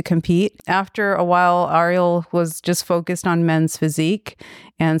decision to compete. After a while, Ariel was just focused on men's physique.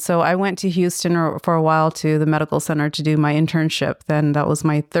 And so I went to Houston for a while to the medical center to do my internship. Then that was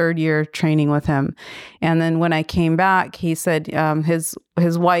my third year training with him. And then when I came back, he said his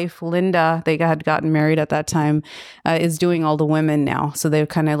wife, Linda, they had gotten married at that time, is doing all the women now. So they're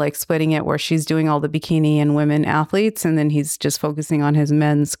kind of like splitting it where she's doing all the bikini and women athletes. And then he's just focusing on his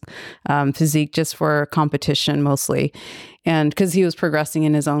men's physique just for competition mostly. And because he was progressing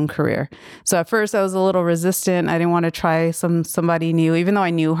in his own career. So at first I was a little resistant. I didn't want to try somebody new, even though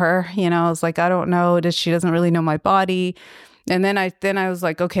I knew her, I was like, I don't know, she doesn't really know my body. And then I was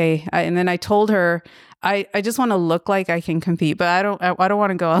like, okay. And then I told her, I just want to look like I can compete, but I don't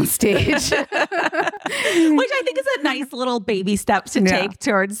want to go on stage. Which I think is a nice little baby step to take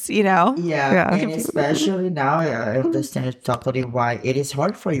towards, Yeah. And especially now, I understand totally why it is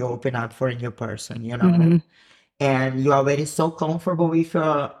hard for you to open up for a new person, Mm-hmm. And you're already so comfortable with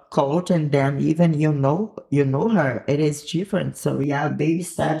your coach, and then even you know her, it is different. So baby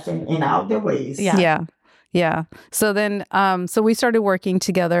steps in all the ways. Yeah. So then, so we started working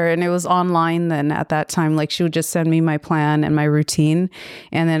together, and it was online then at that time. Like she would just send me my plan and my routine.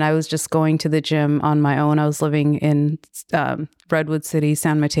 And then I was just going to the gym on my own. I was living in Redwood City,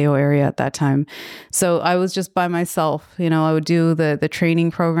 San Mateo area at that time. So I was just by myself. I would do the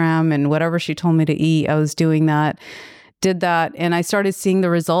training program, and whatever she told me to eat, I was doing that. Did that, and I started seeing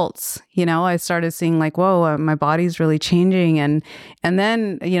the results. I started seeing like, whoa, my body's really changing. And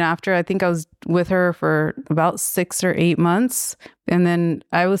then, after I think I was with her for about 6 or 8 months, and then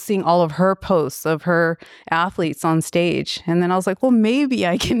I was seeing all of her posts of her athletes on stage. And then I was like, well, maybe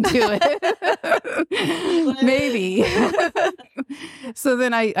I can do it. Maybe. So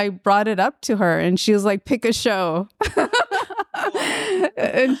then I brought it up to her and she was like, pick a show.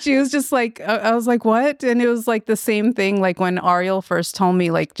 And she was just like, I was like, what? And it was like the same thing. Like when Ariel first told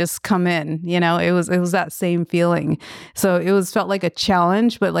me, like, just come in, it was that same feeling. So felt like a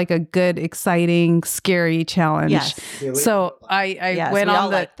challenge, but like a good, exciting, scary challenge. Yes. So I went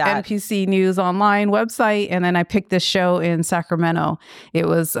on the NPC News Online website and then I picked this show in Sacramento. It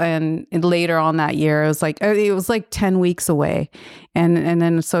was, and later on that year, it was like 10 weeks away. And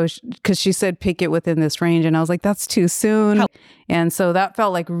then so, because she said pick it within this range, and I was like, that's too soon. And so that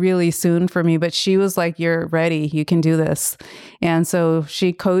felt like really soon for me, but she was like, you're ready, you can do this. And so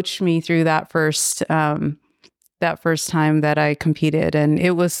she coached me through that first time that I competed. And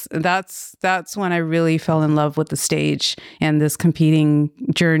that's when I really fell in love with the stage, and this competing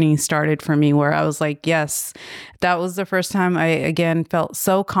journey started for me, where I was like, yes, that was the first time I again felt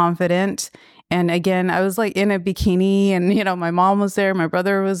so confident. And again, I was like in a bikini, and my mom was there, my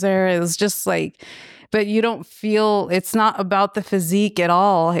brother was there. It was just like, but you don't feel, it's not about the physique at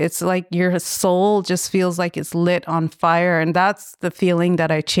all. It's like your soul just feels like it's lit on fire. And that's the feeling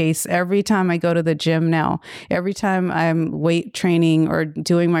that I chase every time I go to the gym now. Every time I'm weight training or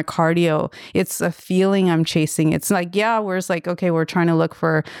doing my cardio, it's a feeling I'm chasing. It's like, where it's like, okay, we're trying to look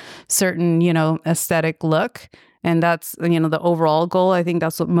for certain, aesthetic look. And that's, the overall goal. I think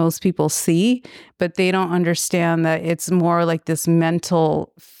that's what most people see, but they don't understand that it's more like this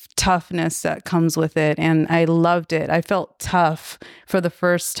mental toughness that comes with it. And I loved it. I felt tough for the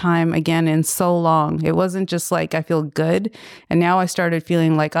first time again in so long. It wasn't just like I feel good. And now I started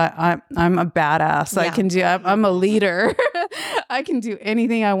feeling like I'm a badass. Yeah. I'm a leader. I can do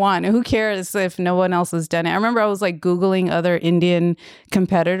anything I want. And who cares if no one else has done it? I remember I was like Googling other Indian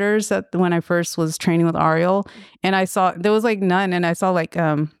competitors when I first was training with Ariel. And I saw, there was like none. And I saw like,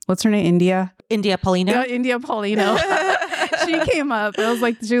 what's her name? India Paulino. Yeah, India Paulino. She came up.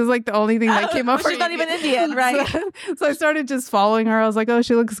 She was like the only thing that came up. She's not even Indian, right? So I started just following her. I was like, oh,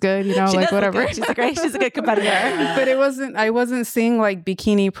 she looks good, like whatever. She's a good competitor. But I wasn't seeing like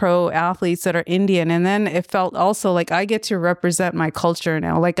bikini pro athletes that are Indian. And then it felt also like I get to represent my culture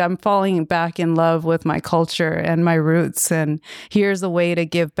now. Like I'm falling back in love with my culture and my roots. And here's a way to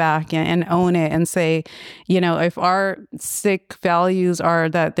give back and own it and say, if our sick values are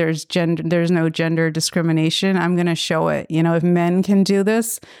that there's no gender discrimination, I'm going to show it. If men can do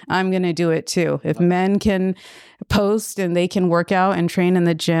this, I'm going to do it too. If men can post and they can work out and train in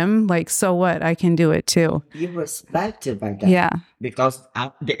the gym, like, so what? I can do it too. You're respected by that. Yeah. Because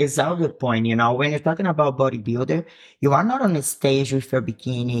it's a good point, when you're talking about bodybuilder, you are not on the stage with your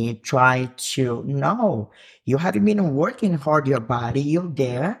bikini, no, you haven't been working hard your body, you're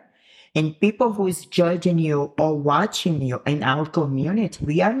there. And people who is judging you or watching you in our community,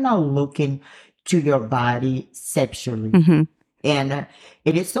 we are not looking to your body sexually. Mm-hmm. And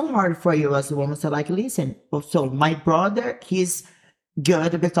it is so hard for you as a woman to like, listen, so my brother, he's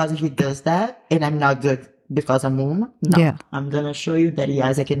good because he does that, and I'm not good because I'm a woman. No, yeah. I'm going to show you that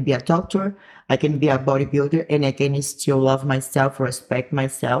yes, I can be a doctor, I can be a bodybuilder, and I can still love myself, respect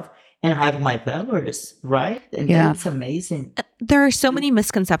myself, and have my values, right? And that's amazing. There are so many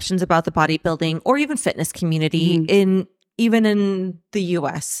misconceptions about the bodybuilding or even fitness community even in the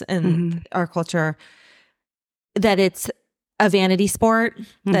US and our culture, that it's a vanity sport,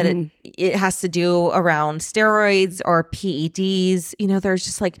 that it has to do around steroids or PEDs. There's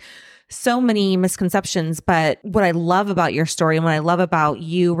just like so many misconceptions. But what I love about your story and what I love about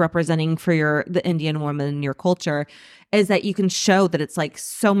you representing for the Indian woman in your culture is that you can show that it's like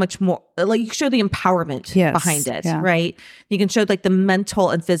so much more, like you show the empowerment behind it, right? You can show like the mental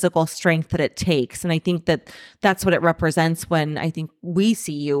and physical strength that it takes. And I think that that's what it represents when I think we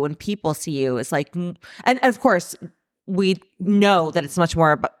see you, when people see you. It's like, and of course we know that it's much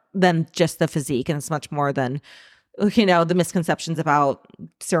more than just the physique, and it's much more than, the misconceptions about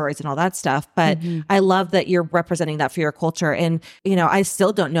steroids and all that stuff. But I love that you're representing that for your culture. And, I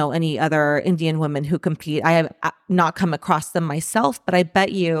still don't know any other Indian women who compete. I have not come across them myself, but I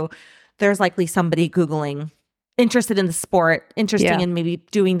bet you there's likely somebody Googling, interested in the sport, interested in maybe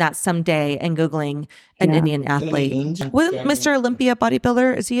doing that someday, and Googling an Indian athlete. Was Mr. Olympia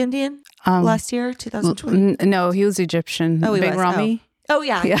bodybuilder, is he Indian last year, 2020? No, he was Egyptian. Oh, he Big was. Ramy. Oh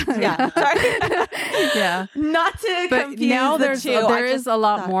yeah. Yeah. Sorry. Yeah. Not to But confuse now the there's two. there is a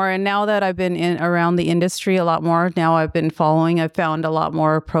lot more, and now that I've been in around the industry a lot more, now I've been following. I've found a lot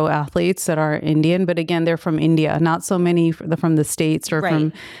more pro athletes that are Indian, but again, they're from India. Not so many from the States or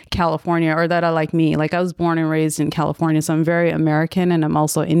from California, or that are like me. Like I was born and raised in California, so I'm very American, and I'm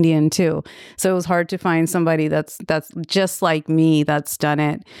also Indian too. So it was hard to find somebody that's just like me that's done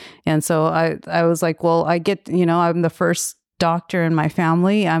it. And so I was like, well, I get, I'm the first doctor in my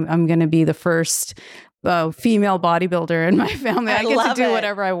family. I'm going to be the first female bodybuilder in my family. I get to do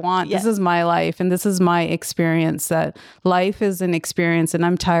whatever I want. Yes. This is my life and this is my experience. That life is an experience, and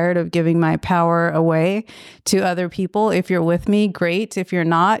I'm tired of giving my power away to other people. If you're with me, great. If you're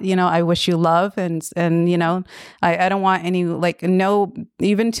not, I wish you love, and I don't want any, no,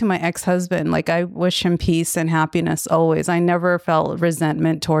 even to my ex-husband, I wish him peace and happiness always. I never felt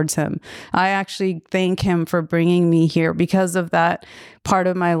resentment towards him. I actually thank him for bringing me here because of that part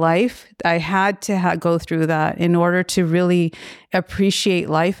of my life. I had to go through that in order to really appreciate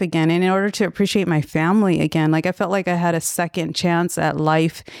life again, and in order to appreciate my family again. I felt like I had a second chance at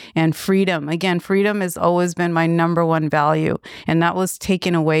life and freedom. Again, freedom has always been my number one value, and that was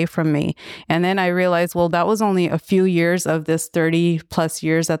taken away from me. And then I realized, well, that was only a few years of this 30 plus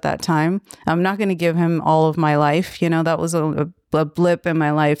years at that time. I'm not going to give him all of my life. That was a blip in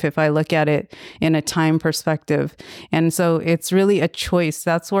my life if I look at it in a time perspective. And so it's really a choice.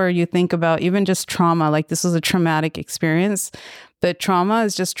 That's where you think about even just trauma. This was a traumatic experience. But trauma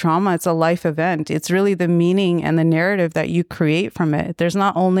is just trauma. It's a life event. It's really the meaning and the narrative that you create from it. There's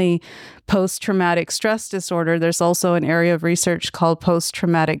not only post-traumatic stress disorder, there's also an area of research called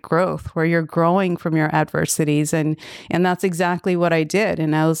post-traumatic growth, where you're growing from your adversities. And that's exactly what I did.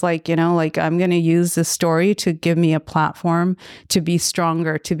 And I was like, I'm going to use this story to give me a platform to be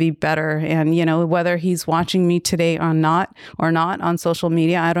stronger, to be better. And, whether he's watching me today or not on social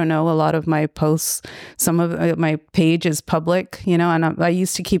media, I don't know. A lot of my posts, some of my page is public, and I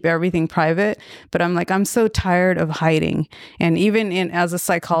used to keep everything private, but I'm so tired of hiding. And even as a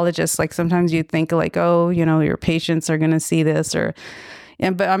psychologist, sometimes you think your patients are going to see this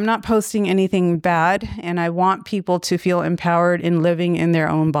but I'm not posting anything bad. And I want people to feel empowered in living in their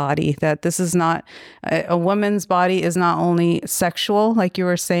own body, that this is not a woman's body is not only sexual, like you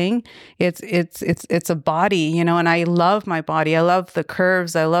were saying, it's a body, and I love my body. I love the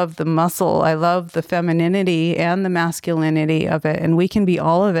curves. I love the muscle. I love the femininity and the masculinity of it. And we can be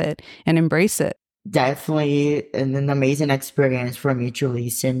all of it and embrace it. Definitely an amazing experience for me to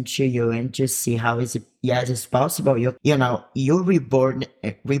listen to you and to see how it's possible. You're reborn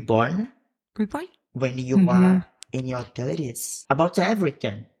when you are in your 30s about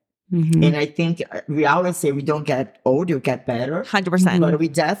everything. Mm-hmm. And I think we always say we don't get old, you get better. 100%. But we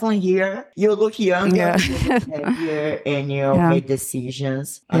definitely you look younger, you look heavier, and you make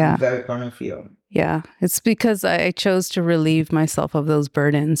decisions. I'm very proud of you. Yeah, it's because I chose to relieve myself of those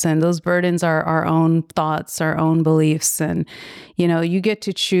burdens. And those burdens are our own thoughts, our own beliefs. And, you get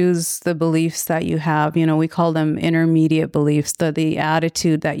to choose the beliefs that you have. We call them intermediate beliefs, the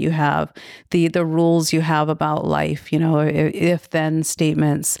attitude that you have, the rules you have about life, if-then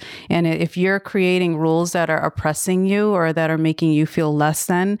statements. And if you're creating rules that are oppressing you or that are making you feel less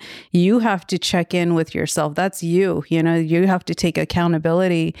than, you have to check in with yourself. That's you. You have to take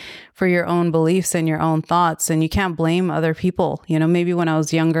accountability for your own beliefs and your own thoughts. And you can't blame other people. Maybe when I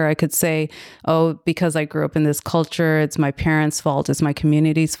was younger, I could say, oh, because I grew up in this culture, it's my parents' fault, it's my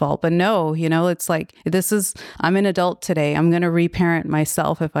community's fault. But no, it's I'm an adult today. I'm going to reparent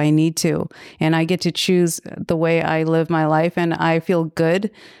myself if I need to. And I get to choose the way I live my life. And I feel good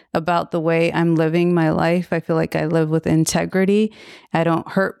about the way I'm living my life. I feel like I live with integrity. I don't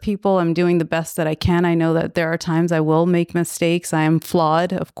hurt people. I'm doing the best that I can. I know that there are times I will make mistakes. I am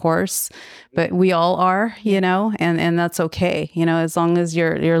flawed, of course, but we all are, and that's okay, as long as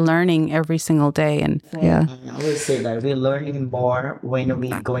you're learning every single day. And I always say that we're learning more when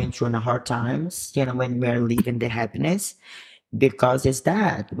we're going through the hard times, when we're living the happiness, because it's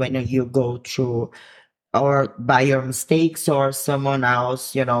that when you go through or by your mistakes or someone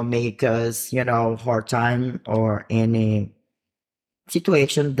else, make us, hard time or any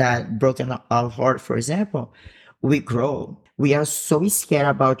situation that broken our heart, for example, we grow. We are so scared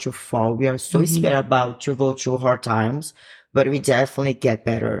about to fall. We are so scared about to go through hard times, but we definitely get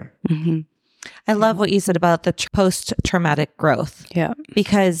better. Mm-hmm. I love what you said about the post-traumatic growth. Yeah.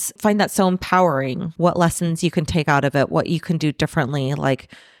 Because I find that so empowering, what lessons you can take out of it, what you can do differently,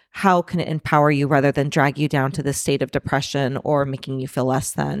 how can it empower you rather than drag you down to this state of depression or making you feel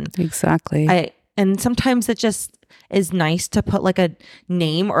less than? Exactly. And sometimes it just, is nice to put like a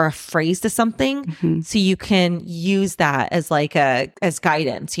name or a phrase to something so you can use that as like as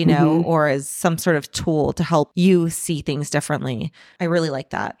guidance, you know, or as some sort of tool to help you see things differently. I really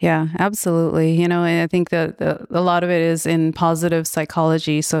like that. Yeah, absolutely. You know, and I think that a lot of it is in positive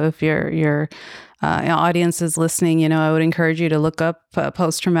psychology. So if your audience is listening, you know, I would encourage you to look up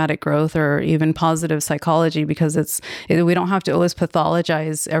post-traumatic growth or even positive psychology, because we don't have to always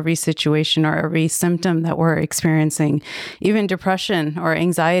pathologize every situation or every symptom that we're experiencing. Even depression or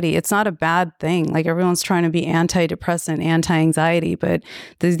anxiety, it's not a bad thing. Like everyone's trying to be antidepressant, anti-anxiety, but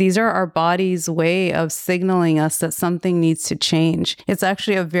these are our body's way of signaling us that something needs to change. It's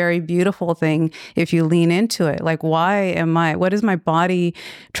actually a very beautiful thing if you lean into it. Like, what is my body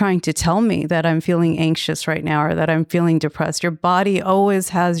trying to tell me that I'm feeling anxious right now or that I'm feeling depressed? Your body always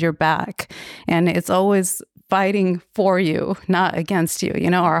has your back, and it's always fighting for you, not against you. You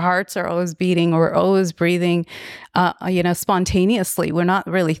know, our hearts are always beating, we're always breathing, you know, spontaneously. We're not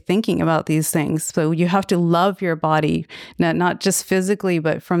really thinking about these things. So you have to love your body, not just physically,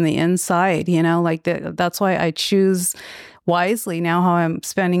 but from the inside, you know, like that's why I choose wisely now how I'm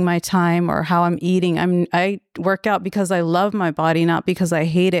spending my time or how I'm eating. I work out because I love my body, not because I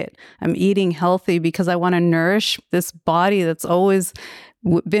hate it. I'm eating healthy because I want to nourish this body that's always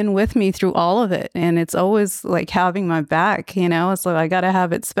been with me through all of it, and it's always like having my back, you know. So I got to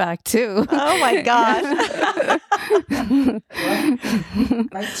have its back too. Oh my gosh.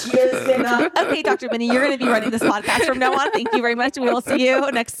 My tears came out. Okay, Dr. Minnie, you're going to be running this podcast from now on. Thank you very much. We will see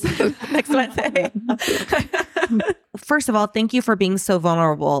you next Wednesday. First of all, thank you for being so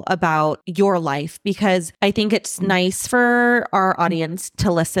vulnerable about your life, because I think it's nice for our audience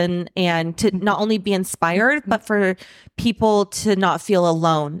to listen and to not only be inspired, but for people to not feel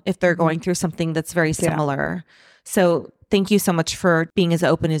alone if they're going through something that's very similar. So thank you so much for being as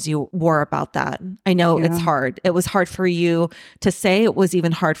open as you were about that. I know it's hard. It was hard for you to say. It was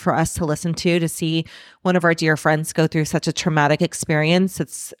even hard for us to listen to see one of our dear friends go through such a traumatic experience.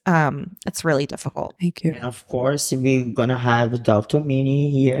 It's really difficult. Thank you. And of course, we're gonna have Dr.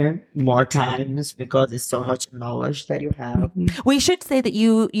 Minnie here more times because it's so much knowledge that you have. We should say that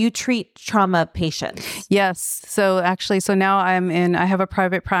you treat trauma patients. Yes. So now I have a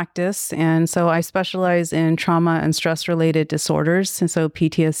private practice, and so I specialize in trauma and stress related disorders, and so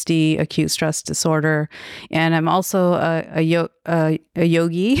PTSD, acute stress disorder, and I'm also a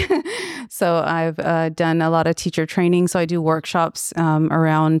yogi. So I've done a lot of teacher training. So I do workshops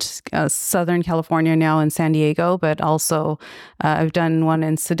around Southern California now in San Diego, but also I've done one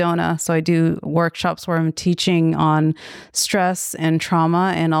in Sedona. So I do workshops where I'm teaching on stress and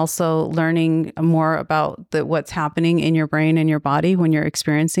trauma, and also learning more about what's happening in your brain and your body when you're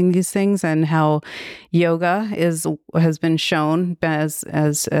experiencing these things, and how yoga has been shown as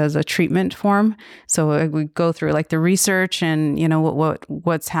a treatment form. So we go through like the research and, you know,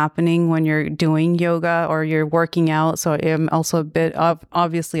 what's happening when you're doing yoga or you're working out. So I'm also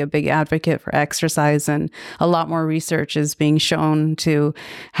obviously a big advocate for exercise, and a lot more research is being shown to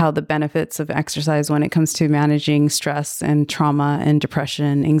how the benefits of exercise when it comes to managing stress and trauma and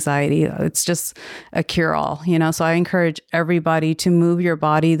depression, anxiety. It's just a cure-all, you know. So I encourage everybody to move your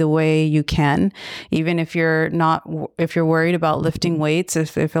body the way you can, even if you're worried about lifting weights.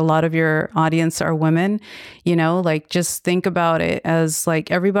 If a lot of your audience are women, you know, like just think about it as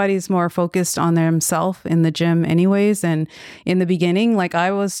like everybody's more focused on themselves in the gym anyways. And in the beginning, like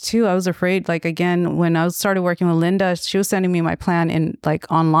I was too, I was afraid, like again, when I started working with Linda, she was sending me my plan in like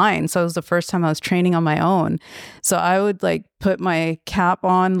online. So it was the first time I was training on my own. So I would like put my cap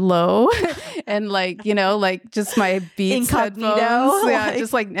on low and like, you know, like just my Beats Incognito. headphones. Yeah,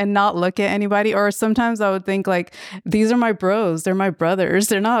 just like, and not look at anybody. Or sometimes I would think like, these are my bros. They're my brothers.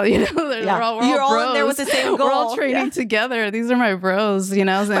 They're not, you know, we're all You're all bros. in there with the same goal. We're all training together. These are my bros, you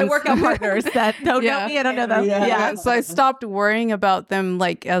know. My workout partners that don't know me, I don't know them. Yeah. So I stopped worrying about them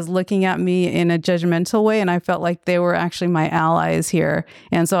like as looking at me in a judgmental way, and I felt like they were actually my allies here.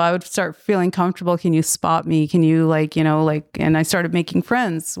 And so I would start feeling comfortable. Can you spot me? Can you like, you know, like, and I started making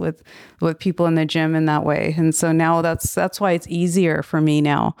friends with people in the gym in that way. And so now that's why it's easier for me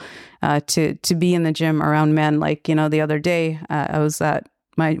now to be in the gym around men. Like, you know, the other day I was at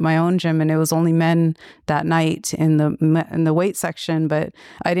my own gym, and it was only men that night in the weight section, but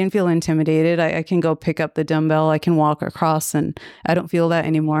I didn't feel intimidated. I can go pick up the dumbbell, I can walk across, and I don't feel that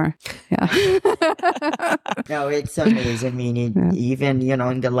anymore. Yeah. No, it's amazing. I mean, even, you know,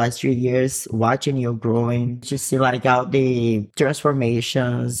 in the last 3 years, watching you growing, just see like out the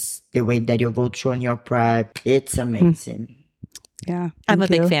transformations, the way that you go through in your prep, it's amazing. Yeah. I'm a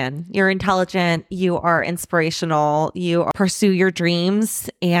big fan. You're intelligent. You are inspirational. You pursue your dreams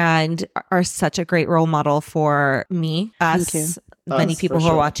and are such a great role model for me, us, many people who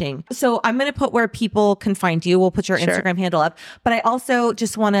are watching. So I'm going to put where people can find you. We'll put your Instagram handle up. But I also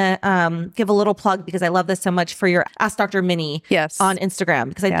just want to give a little plug, because I love this so much, for your Ask Dr. Minnie on Instagram,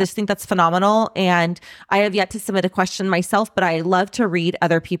 because I just think that's phenomenal. And I have yet to submit a question myself, but I love to read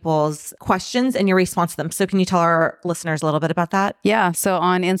other people's questions and your response to them. So can you tell our listeners a little bit about that? Yeah. So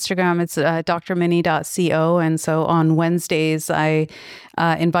on Instagram, it's drminnie.co. And so on Wednesdays, I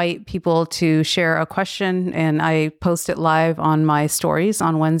invite people to share a question, and I post it live on my stories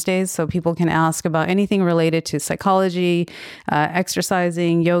on Wednesdays. So people can ask about anything related to psychology,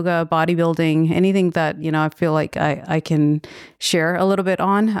 exercising, yoga, bodybuilding, anything that, I feel like I can share a little bit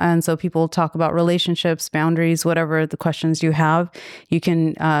on. And so people talk about relationships, boundaries, whatever the questions you have, you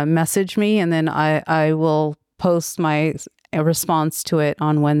can message me, and then I will post my response to it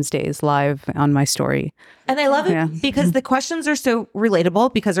on Wednesdays live on my story. And I love it because the questions are so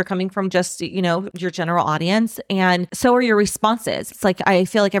relatable, because they're coming from just, your general audience. And so are your responses. It's like, I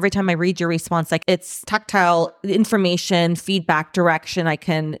feel like every time I read your response, like, it's tactile information, feedback, direction I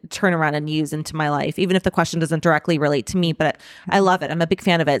can turn around and use into my life, even if the question doesn't directly relate to me. But I love it. I'm a big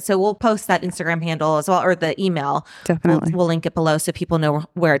fan of it. So we'll post that Instagram handle as well, or the email. Definitely. We'll link it below so people know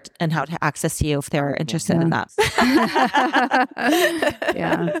where and how to access you if they're interested in that.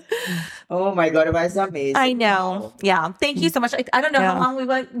 Yeah. Oh my God, it was amazing. I know. Yeah. Thank you so much. I don't know how long we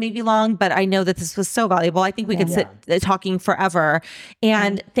went, maybe long, but I know that this was so valuable. I think we could sit talking forever.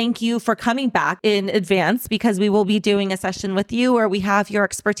 And thank you for coming back in advance, because we will be doing a session with you where we have your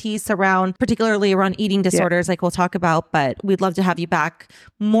expertise particularly around eating disorders, like we'll talk about, but we'd love to have you back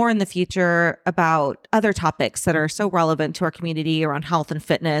more in the future about other topics that are so relevant to our community around health and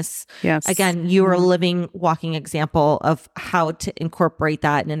fitness. Yes. Again, you are a living, walking example of how to incorporate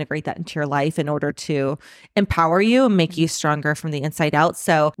that and integrate that into your life in order to empower you and make you stronger from the inside out.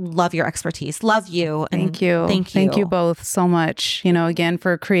 So love your expertise. Love you. And thank you. Thank you both so much, again,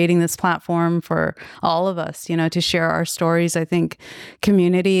 for creating this platform for all of us, to share our stories. I think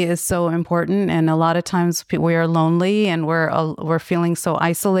community is so important. And a lot of times we are lonely and we're feeling so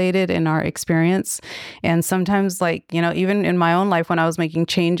isolated in our experience. And sometimes, like, even in my own life, when I was making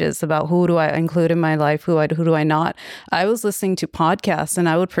changes about who do I include in my life, who do I not, I was listening to podcasts and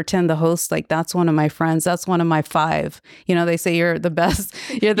I would pretend the host, like, that's one of my friends. That's one of my 5. They say you're the best.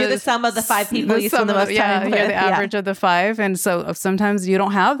 You're the sum of the 5 people you spend the most time with. You're the average of the 5. And so sometimes you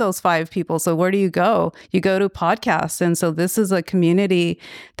don't have those 5 people. So where do you go? You go to podcasts. And so this is a community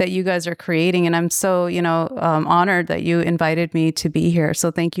that you guys are creating. And I'm so, honored that you invited me to be here.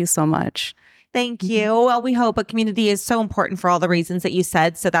 So thank you so much. Thank you. Well, we hope a community is so important for all the reasons that you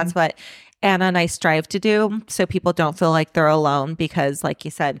said. So that's what Anna and I strive to do, so people don't feel like they're alone, because like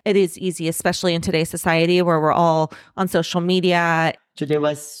you said, it is easy, especially in today's society where we're all on social media. Today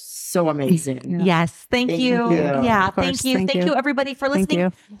was so amazing. Yes. Thank you. Yeah. Thank you. Thank you, everybody, for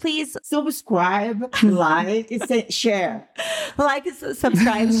listening. Please subscribe, like, and share. Like,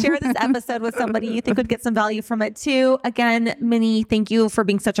 subscribe, share this episode with somebody you think would get some value from it too. Again, Minnie, thank you for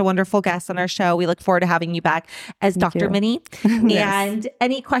being such a wonderful guest on our show. We look forward to having you back as Dr. Minnie. And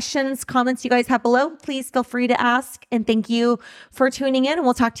any questions, comments you guys have below, please feel free to ask. And thank you for tuning in. And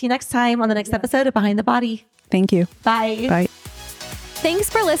we'll talk to you next time on the next episode of Behind the Body. Thank you. Bye. Bye.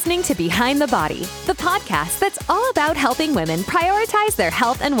 Thanks for listening to Behind the Body, the podcast that's all about helping women prioritize their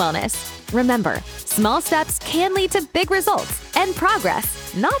health and wellness. Remember, small steps can lead to big results, and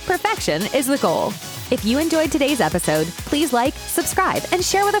progress, not perfection, is the goal. If you enjoyed today's episode, please like, subscribe, and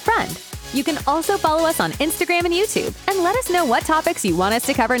share with a friend. You can also follow us on Instagram and YouTube, and let us know what topics you want us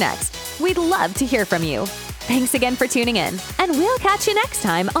to cover next. We'd love to hear from you. Thanks again for tuning in, and we'll catch you next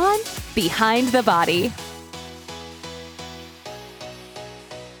time on Behind the Body.